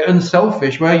 let's say,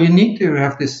 unselfish, well, you need to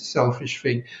have this selfish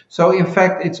thing. So in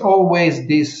fact, it's always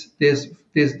this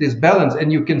balance.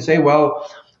 And you can say, well,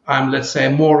 I'm, let's say,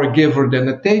 more a giver than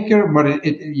a taker, but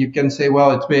you can say,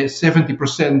 well, it's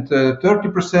 70%,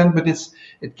 30%, but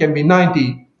it can be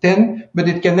 90-10, but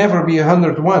it can never be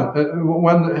 100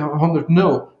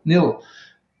 nil,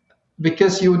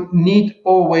 because you need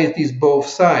always these both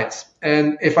sides.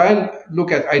 And if I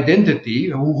look at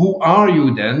identity, who are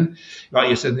you then? Well,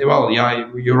 you said, well, yeah,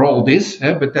 you're all this,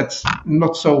 but that's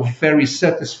not so very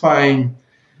satisfying,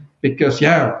 because,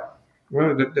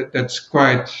 well, that's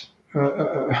quite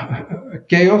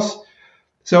chaos.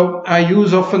 So I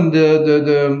use often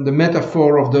the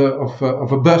metaphor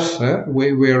of a bus.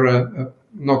 We're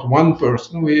not one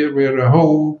person. We're a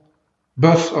whole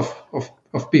bus of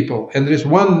people, and there is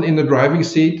one in the driving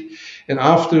seat, and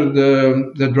after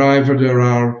the driver there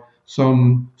are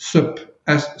some sub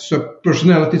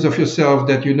personalities of yourself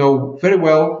that you know very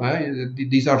well.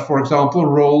 These are, for example,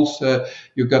 roles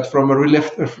you got from a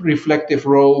reflective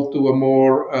role to a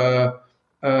more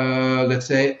let's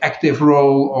say active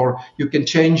role, or you can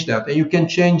change that, and you can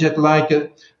change it like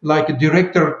a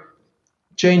director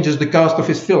changes the cast of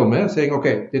his film, saying,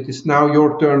 okay, it is now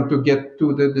your turn to get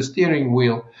to the steering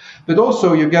wheel. But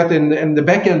also you get in the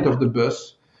back end of the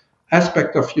bus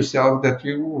aspect of yourself that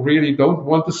you really don't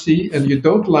want to see and you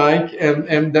don't like,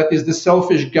 and that is the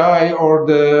selfish guy, or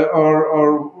the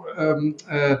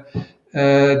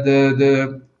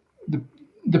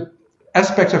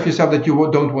aspects of yourself that you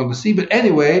don't want to see. But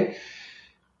anyway,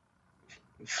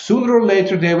 sooner or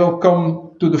later they will come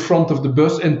to the front of the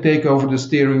bus and take over the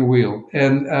steering wheel,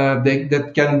 and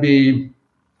that can be,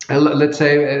 let's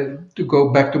say, to go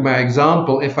back to my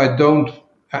example, if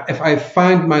I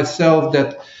find myself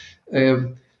that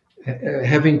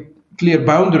having clear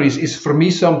boundaries is for me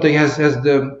something has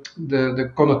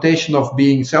the connotation of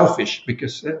being selfish,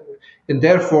 because and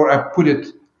therefore I put it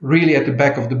really at the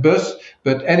back of the bus.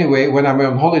 But anyway, when I'm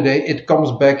on holiday, it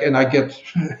comes back and I get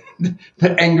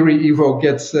the angry Ivo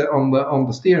gets on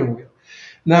the steering wheel.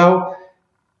 Now,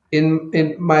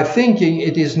 in my thinking,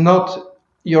 it is not,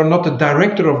 you're not the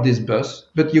director of this bus,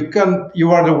 but you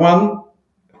are the one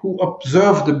who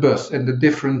observe the bus and the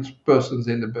different persons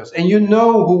in the bus, and you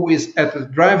know who is at the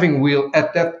driving wheel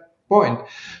at that point.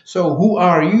 So who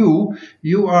are you?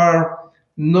 You are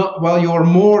not, well, you're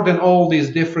more than all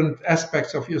these different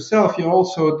aspects of yourself. You're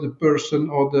also the person,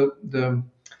 or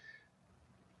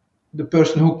the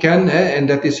person who can, and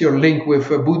that is your link with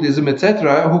Buddhism,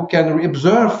 etc., who can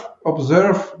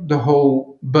observe the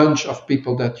whole bunch of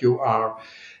people that you are,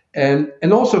 and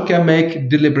also can make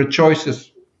deliberate choices.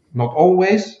 Not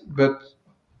always, but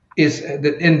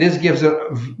and this gives a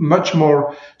much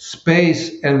more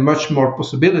space and much more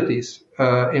possibilities,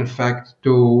 in fact,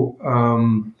 to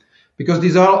because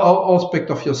these are all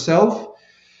aspects of yourself,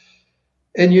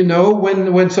 and you know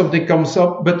when something comes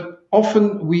up, but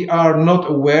often we are not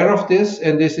aware of this,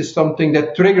 and this is something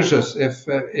that triggers us.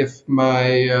 If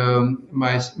my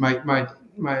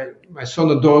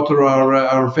son and daughter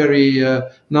are very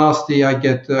nasty, I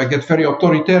get very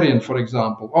authoritarian, for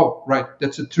example. Oh, right,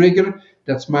 that's a trigger.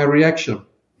 That's my reaction.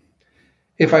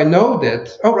 If I know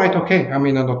that, oh, right, okay, I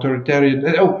mean an authoritarian.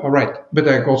 Oh, all right, but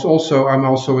I'm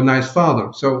also a nice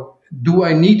father. So do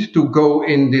I need to go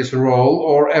in this role,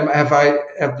 or have I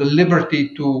have the liberty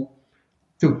to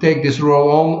take this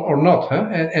role on or not? Huh?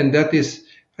 And that is,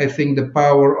 I think, the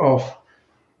power of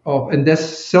and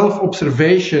this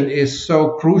self-observation is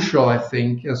so crucial, I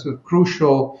think, as a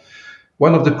crucial,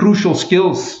 one of the crucial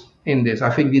skills in this. I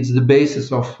think it's the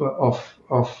basis of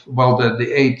well,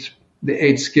 the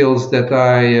eight skills that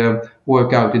I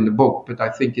work out in the book, but I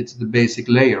think it's the basic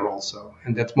layer also,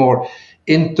 and that's more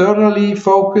internally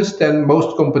focused, and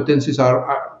most competencies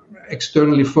are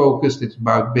externally focused. It's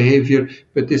about behavior,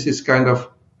 but this is kind of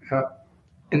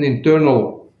an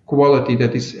internal quality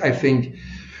that is, I think,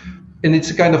 and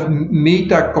it's a kind of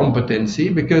meta competency,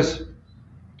 because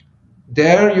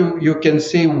there you can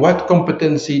see what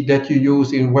competency that you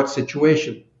use in what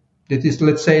situation. That is,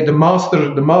 let's say, the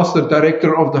master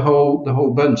director of the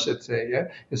whole bunch, let's say. Yeah?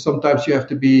 And sometimes you have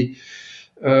to be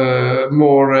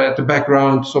more at the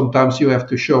background. Sometimes you have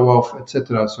to show off,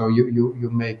 etc. So you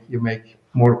make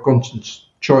more conscious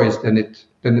choice than it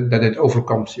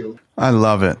overcomes you. I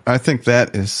love it. I think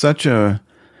that is such a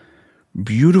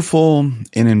beautiful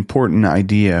and important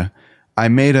idea. I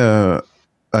made a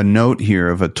note here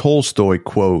of a Tolstoy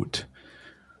quote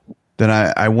that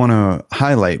I want to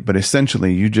highlight, but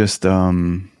essentially you just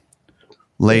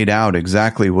laid out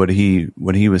exactly what he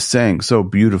was saying so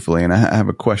beautifully, and I have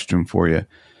a question for you.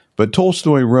 But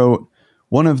Tolstoy wrote,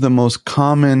 one of the most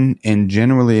common and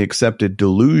generally accepted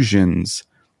delusions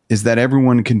is that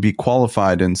everyone can be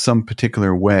qualified in some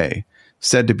particular way,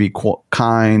 said to be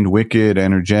kind, wicked,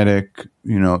 energetic,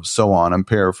 so on. I'm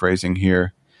paraphrasing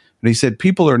here. But he said,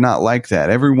 people are not like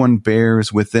that. Everyone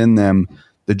bears within them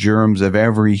the germs of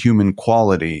every human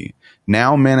quality.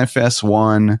 Now manifests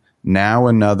one, now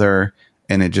another,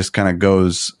 and it just kind of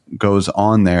goes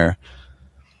on there.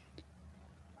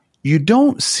 You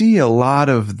don't see a lot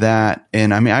of that.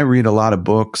 And I read a lot of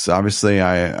books. Obviously,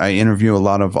 I interview a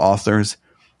lot of authors.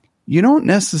 You don't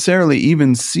necessarily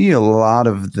even see a lot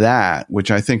of that, which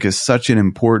I think is such an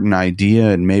important idea,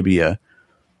 and maybe a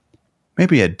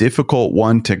difficult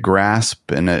one to grasp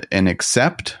and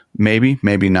accept. Maybe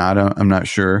not. I'm not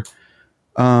sure.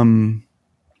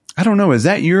 I don't know. Is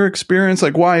that your experience?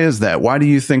 Like, why is that? Why do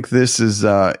you think this is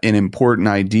an important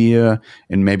idea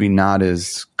and maybe not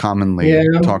as commonly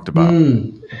talked about?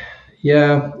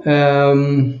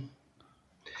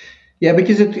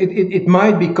 Because it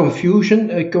might be confusing,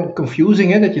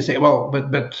 that you say, well,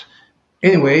 but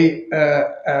anyway,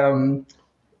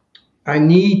 I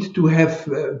need to have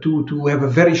a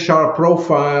very sharp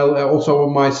profile, also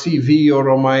on my CV or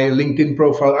on my LinkedIn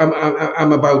profile.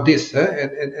 I'm about this,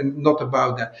 and not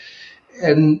about that.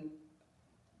 And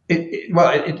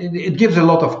it gives a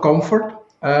lot of comfort,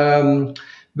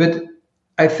 but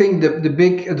I think the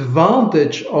big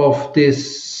advantage of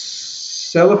this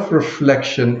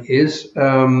self-reflection is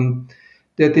that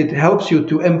it helps you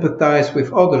to empathize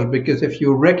with others, because if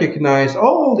you recognize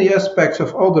all the aspects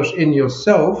of others in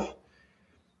yourself.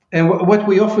 And what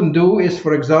we often do is,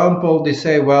 for example, they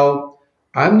say, well,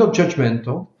 I'm not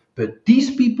judgmental, but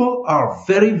these people are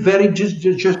very, very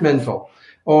judgmental.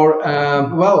 Or,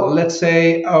 let's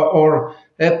say,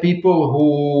 people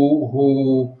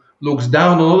who looks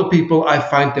down on other people, I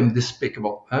find them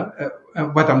despicable.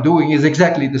 What I'm doing is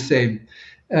exactly the same.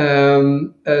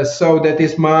 So that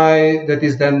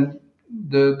is then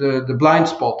the blind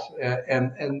spot.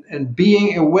 And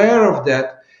being aware of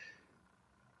that,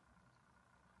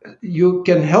 you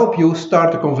can help you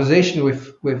start a conversation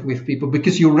with people,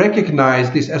 because you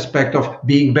recognize this aspect of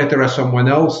being better as someone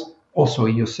else also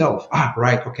in yourself.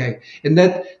 Right, okay. And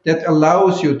that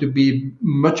allows you to be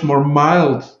much more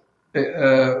mild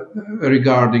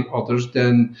regarding others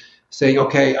than saying,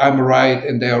 okay, I'm right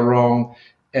and they are wrong.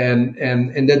 And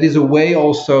that is a way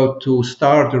also to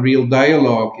start a real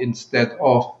dialogue instead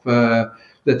of,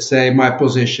 let's say, my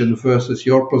position versus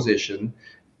your position.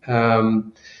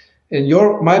 And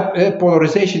my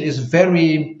polarization is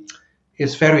very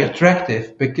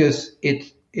attractive, because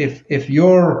if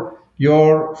you're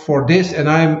for this and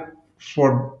I'm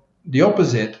for the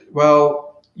opposite,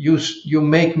 well, you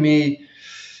make me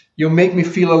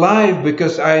feel alive,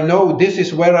 because I know this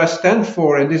is where I stand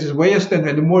for and this is where I stand.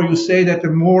 And the more you say that, the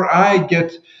more I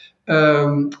get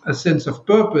a sense of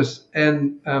purpose.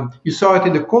 And you saw it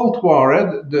in the Cold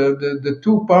War. The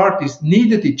two parties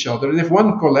needed each other, and if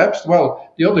one collapsed, well,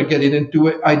 the other get into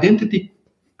an identity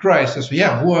crisis.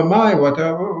 Who am I?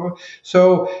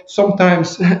 So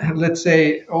sometimes, let's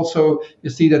say, also you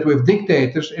see that with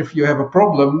dictators, if you have a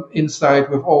problem inside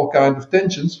with all kinds of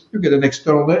tensions, you get an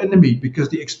external enemy, because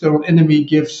the external enemy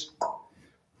gives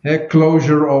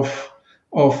closure of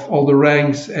all the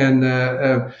ranks, and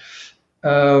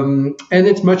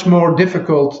it's much more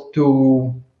difficult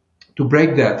to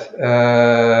break that.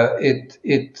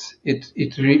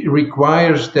 It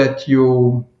requires that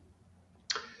you,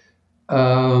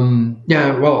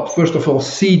 first of all,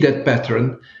 see that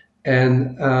pattern,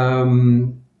 and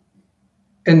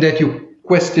that you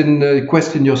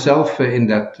question yourself in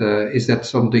that. Is that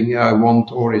something I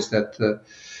want, or is that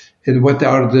and what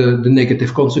are the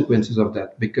negative consequences of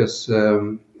that, because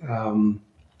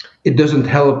it doesn't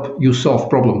help you solve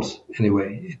problems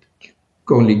anyway. It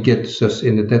only gets us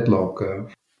in a deadlock.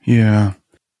 Yeah.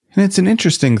 And it's an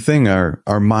interesting thing.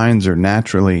 Our minds are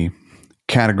naturally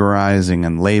categorizing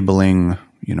and labeling,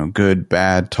 good,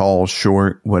 bad, tall,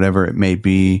 short, whatever it may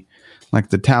be. Like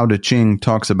the Tao Te Ching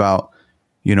talks about,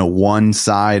 one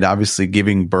side obviously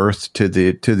giving birth to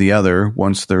the other.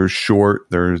 Once there's short,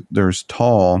 there's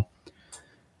tall.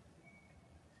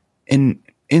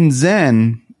 In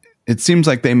Zen, it seems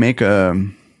like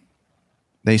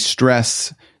they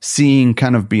stress seeing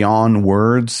kind of beyond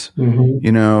words,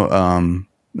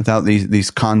 without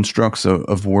these constructs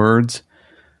of words.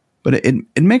 But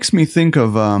it makes me think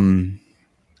of,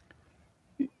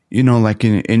 like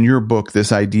in your book,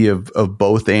 this idea of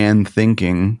both and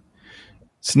thinking.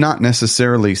 It's not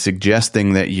necessarily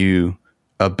suggesting that you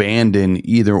abandon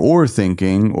either or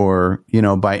thinking, or,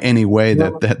 by any way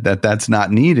that's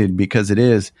not needed, because it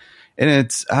is. And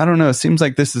it's, I don't know, it seems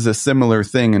like this is a similar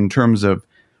thing in terms of,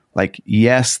 like,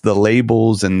 yes, the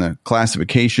labels and the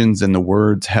classifications and the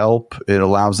words help. It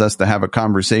allows us to have a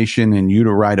conversation and you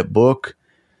to write a book.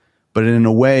 But in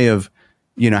a way of,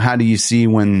 how do you see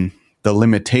when the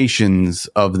limitations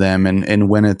of them, and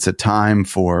when it's a time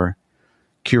for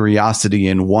curiosity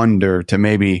and wonder, to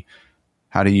maybe,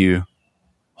 how do you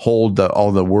hold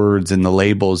all the words and the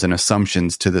labels and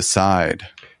assumptions to the side?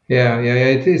 Yeah.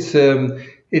 It is.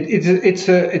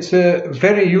 It's a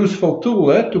very useful tool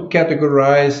to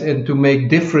categorize and to make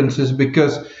differences,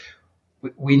 because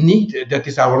we need, that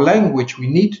is our language, we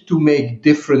need to make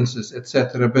differences,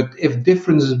 etc. But if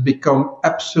differences become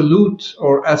absolute,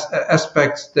 or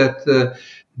aspects that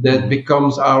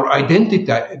becomes our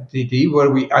identity, where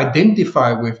we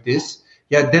identify with this,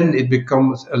 then it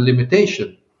becomes a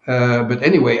limitation. But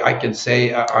anyway, I can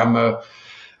say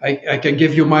I can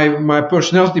give you my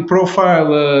personality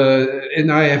profile,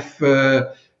 and I have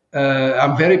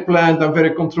I'm very planned, I'm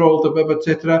very controlled,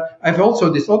 etc. I have also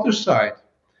this other side.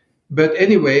 But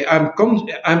anyway, I'm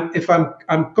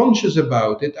conscious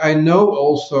about it. I know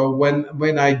also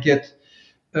when I get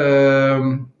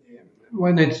when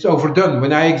it's overdone,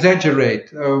 when I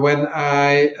exaggerate, when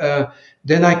I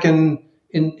then I can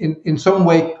in some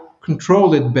way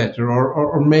control it better,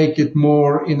 or make it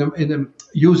more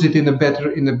use it in a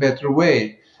better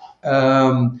way.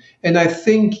 And I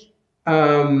think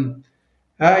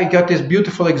I got this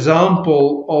beautiful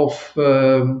example of.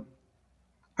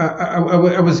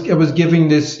 I was giving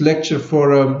this lecture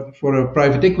for a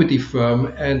private equity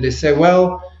firm, and they say,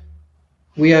 well,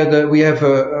 we have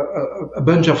a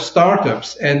bunch of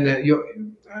startups, and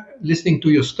listening to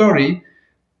your story,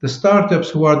 the startups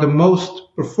who are the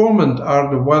most performant are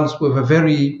the ones with a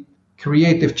very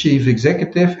creative chief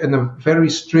executive and a very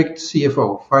strict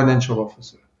CFO, financial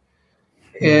officer,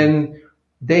 and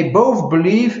they both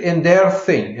believe in their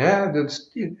thing. That's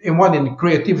in one in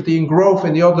creativity and growth,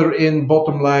 and the other in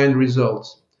bottom line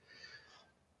results.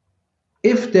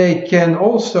 If they can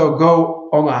also go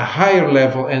on a higher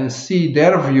level and see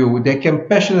their view, they can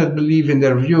passionately believe in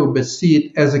their view, but see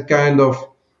it as a kind of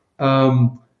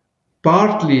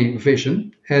partly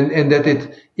vision, and that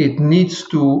it needs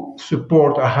to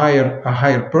support a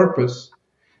higher purpose.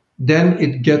 Then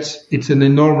it's an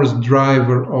enormous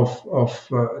driver of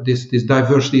this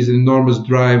diversity is an enormous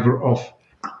driver of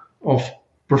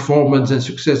performance and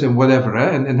success and whatever,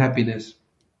 and happiness.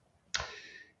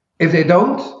 If they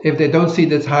don't see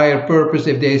that higher purpose,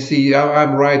 if they see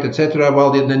I'm right, etc.,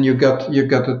 well, then you got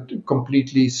a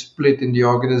completely split in the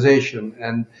organization.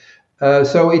 And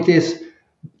so it is,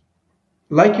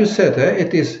 like you said,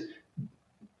 it is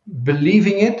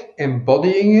believing it,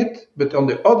 embodying it, but on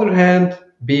the other hand,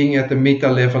 being at the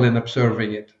meta level and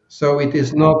observing it. So it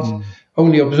is not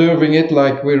only observing it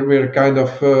like we're kind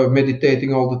of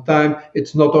meditating all the time.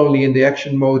 It's not only in the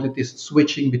action mode, it is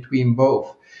switching between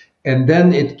both. And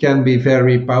then it can be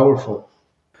very powerful.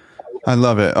 I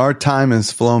love it. Our time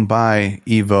has flown by,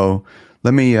 Ivo.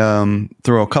 Let me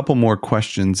throw a couple more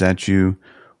questions at you.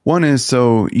 One is,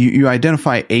 so you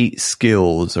identify 8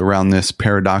 skills around this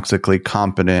paradoxically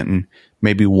competent, and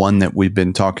maybe one that we've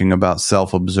been talking about,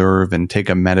 self-observe and take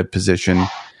a meta position.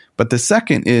 But the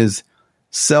second is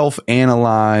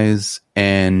self-analyze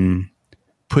and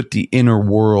put the inner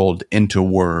world into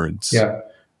words. Yeah.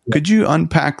 Could you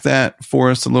unpack that for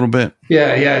us a little bit?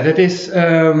 Yeah. That is,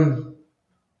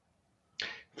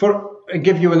 I'll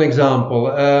give you an example.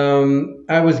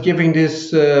 I was giving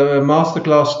this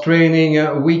masterclass training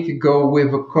a week ago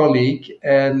with a colleague,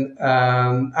 and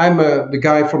I'm the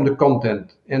guy from the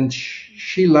content, and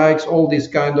she likes all these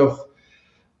kind of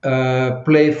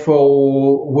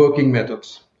playful working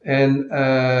methods. And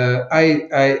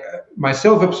my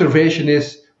self-observation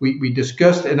is we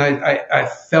discussed, and I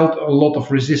felt a lot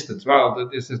of resistance. Well,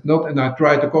 this is not, and I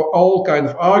tried to go all kind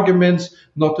of arguments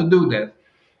not to do that.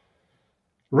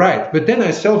 Right, but then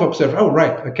I self-observe. Oh,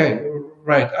 right, okay,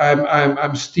 right.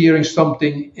 I'm steering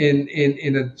something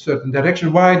in a certain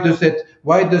direction. Why does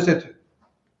it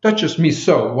touches me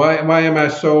so? Why am I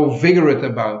so vigorous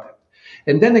about it?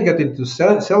 And then I get into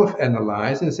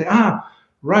self-analyze and say,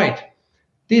 right,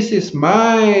 this is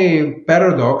my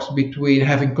paradox between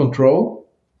having control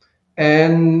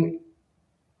and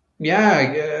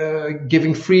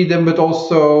giving freedom, but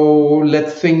also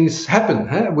let things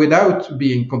happen without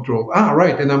being controlled.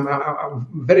 Right, and I'm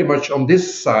very much on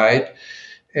this side.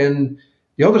 And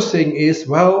the other thing is,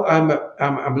 well, I'm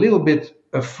a little bit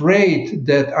afraid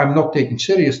that I'm not taken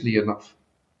seriously enough.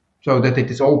 So that it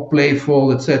is all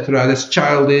playful, etc. That's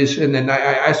childish, and then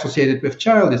I associate it with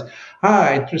childish.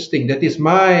 Interesting. That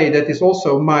is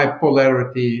also my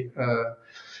polarity,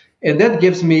 and that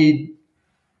gives me.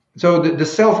 So the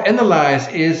self-analyze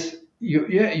is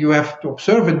you have to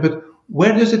observe it, but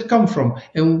where does it come from,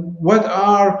 and what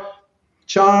are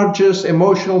charges,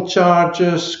 emotional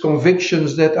charges,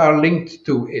 convictions that are linked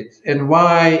to it, and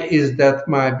why is that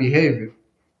my behavior?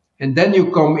 And then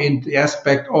you come in the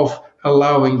aspect of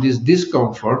allowing this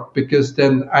discomfort, because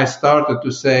then I started to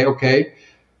say, okay,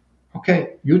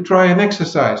 you try an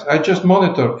exercise. I just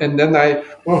monitor, and then I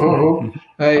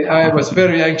was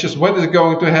very anxious. What is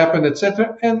going to happen,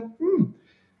 etc.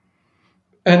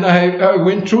 And I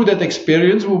went through that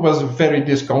experience, which was very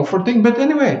discomforting. But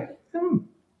anyway,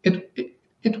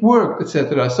 it worked,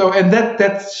 etc. So, and that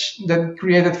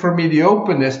created for me the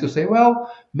openness to say,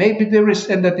 well, maybe there is,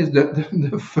 and that is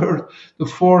the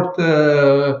fourth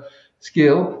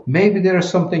skill. Maybe there is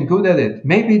something good at it.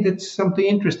 Maybe that's something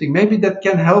interesting. Maybe that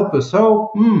can help us.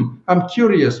 So, I'm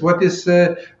curious. What is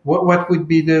what would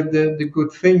be the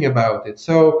good thing about it?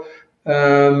 So,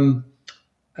 well,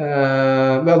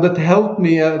 that helped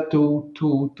me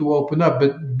to open up.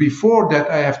 But before that,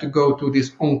 I have to go to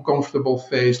this uncomfortable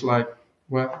phase, like,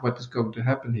 what is going to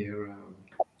happen here?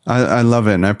 I love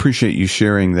it, and I appreciate you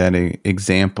sharing that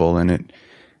example. And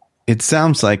it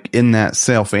sounds like in that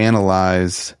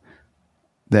self-analyze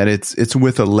that it's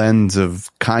with a lens of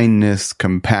kindness,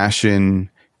 compassion,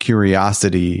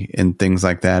 curiosity, and things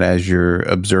like that as you're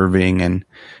observing and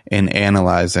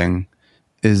analyzing.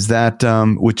 Is that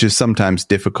which is sometimes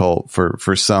difficult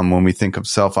for some when we think of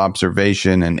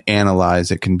self-observation and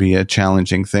analyze? It can be a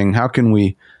challenging thing. How can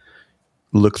we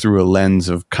look through a lens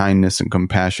of kindness and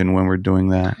compassion when we're doing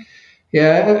that?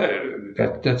 Yeah,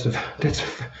 that's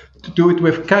to do it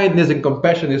with kindness and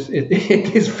compassion it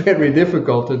is very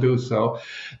difficult to do so.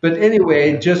 But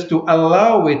anyway, just to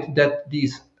allow it, that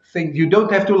these things, you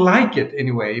don't have to like it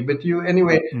anyway, but you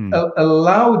anyway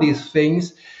allow these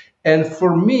things. And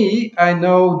for me, I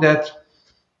know that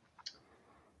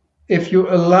if you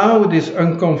allow this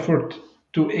uncomfort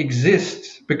to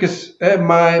exist, because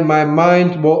my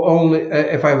mind will only,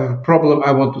 if I have a problem,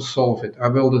 I want to solve it. I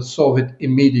will solve it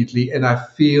immediately, and I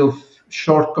feel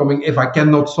shortcoming. If I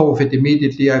cannot solve it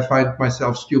immediately, I find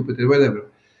myself stupid or whatever.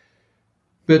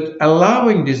 But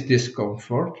allowing this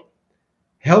discomfort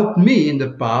helped me in the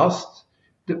past.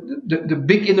 The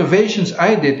big innovations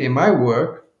I did in my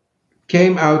work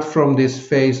came out from this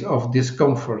phase of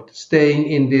discomfort, staying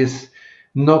in this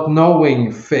not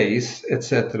knowing phase,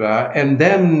 etc. And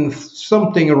then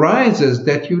something arises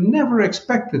that you never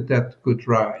expected that could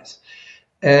rise.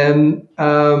 And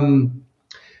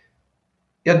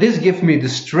this gives me the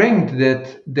strength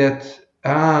that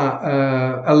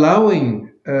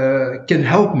allowing can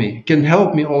help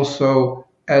me also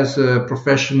as a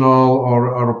professional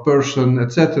or a person,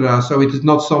 etc. So it is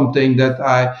not something that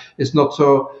it's not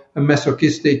so a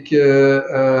masochistic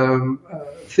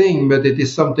thing, but it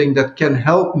is something that can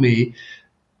help me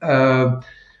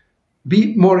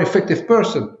be more effective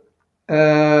person.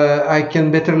 I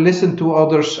can better listen to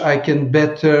others. I can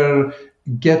better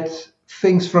get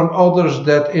things from others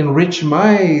that enrich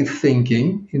my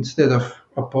thinking instead of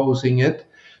opposing it.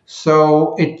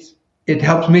 So it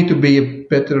helps me to be a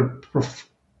better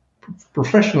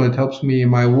professional. It helps me in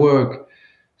my work.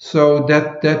 So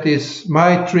that is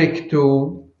my trick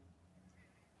to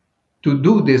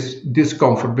do this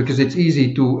discomfort, because it's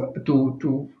easy to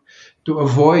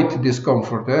avoid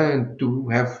discomfort and to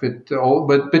have it all.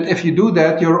 But if you do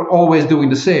that, you're always doing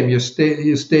the same. You're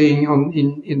staying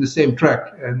in the same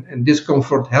track, and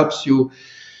discomfort helps you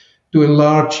to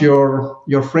enlarge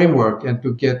your framework and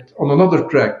to get on another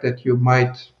track that you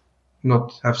might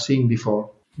not have seen before.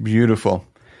 Beautiful.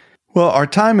 Well, our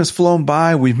time has flown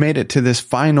by. We've made it to this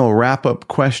final wrap-up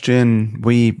question.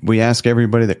 We ask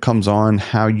everybody that comes on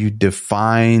how you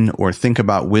define or think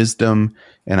about wisdom,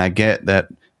 and I get that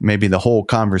maybe the whole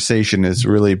conversation has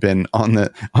really been on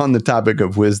the topic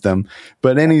of wisdom.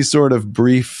 But any sort of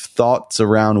brief thoughts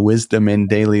around wisdom in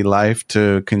daily life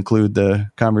to conclude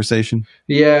the conversation?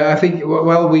 Yeah, I think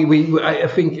I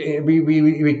think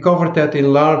we covered that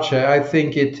in large. I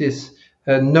think it is.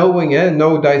 Knowing,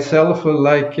 know thyself, as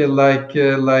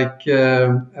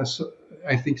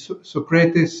I think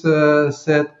Socrates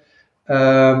said,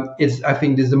 is I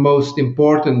think is the most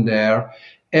important there,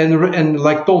 and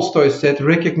like Tolstoy said,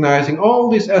 recognizing all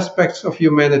these aspects of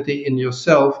humanity in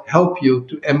yourself help you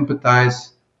to empathize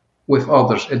with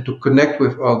others and to connect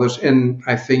with others, and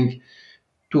I think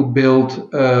to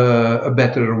build a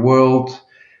better world.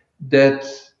 That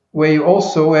where you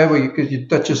also have, because you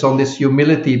touches on this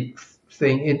humility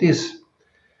thing, it is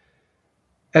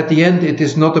at the end it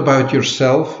is not about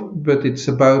yourself, but it's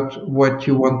about what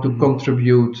you want to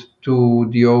contribute to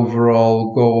the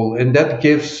overall goal, and that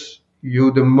gives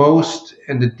you the most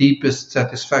and the deepest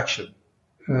satisfaction.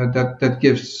 That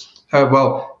gives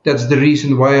that's the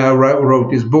reason why I wrote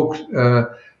this book,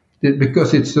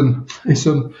 because it's an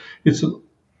awesome,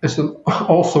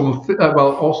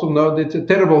 awesome. No, it's a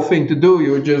terrible thing to do.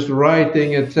 You're just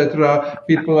writing, etc.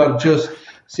 People are just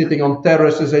sitting on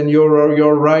terraces and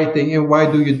you're writing. And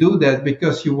why do you do that?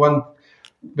 Because you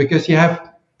have.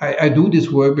 I do this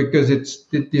work because it's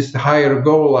this higher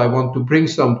goal. I want to bring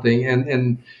something,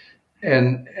 and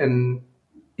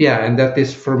that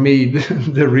is for me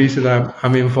the reason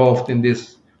I'm involved in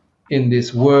this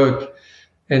work.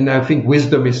 And I think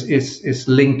wisdom is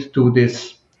linked to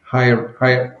this higher,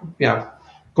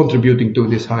 contributing to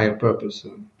this higher purpose.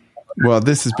 Well,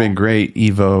 this has been great,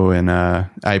 Ivo, and I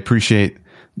appreciate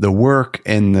the work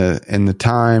and the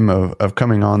time of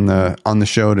coming on the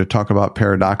show to talk about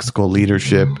paradoxical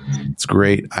leadership. It's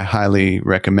great. I highly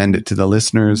recommend it to the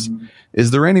listeners.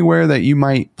 Is there anywhere that you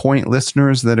might point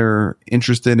listeners that are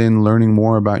interested in learning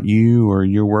more about you or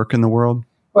your work in the world?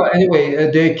 Well,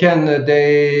 anyway, they can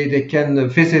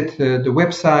visit the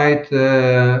website.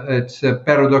 It's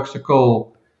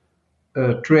paradoxical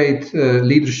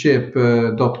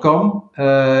TradeLeadership.com.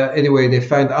 Anyway, they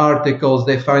find articles,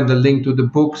 they find the link to the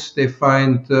books, they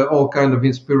find all kind of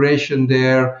inspiration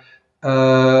there.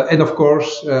 And of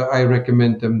course, I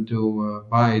recommend them to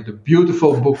buy the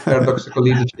beautiful book Paradoxical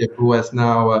Leadership, who has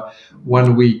now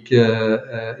 1 week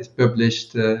is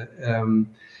published. And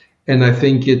I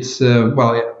think it's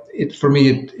for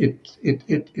me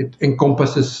it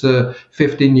encompasses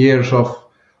 15 years of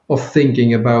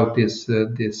thinking about this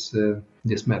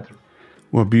matter.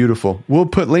 Well, beautiful. We'll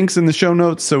put links in the show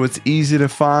notes so it's easy to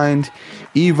find.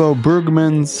 Ivo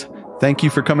Brughmans, thank you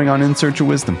for coming on In Search of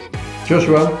Wisdom.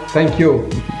 Joshua, thank you.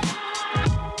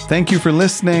 Thank you for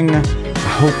listening. I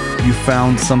hope you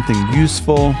found something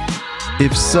useful.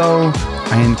 If so,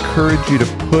 I encourage you to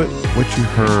put what you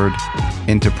heard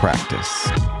into practice.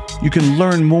 You can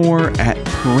learn more at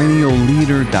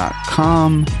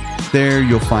perennialleader.com. There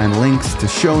you'll find links to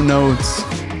show notes,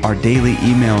 our daily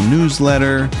email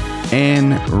newsletter,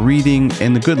 and Reading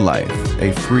in the Good Life,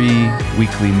 a free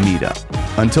weekly meetup.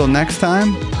 Until next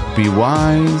time, be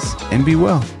wise and be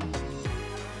well.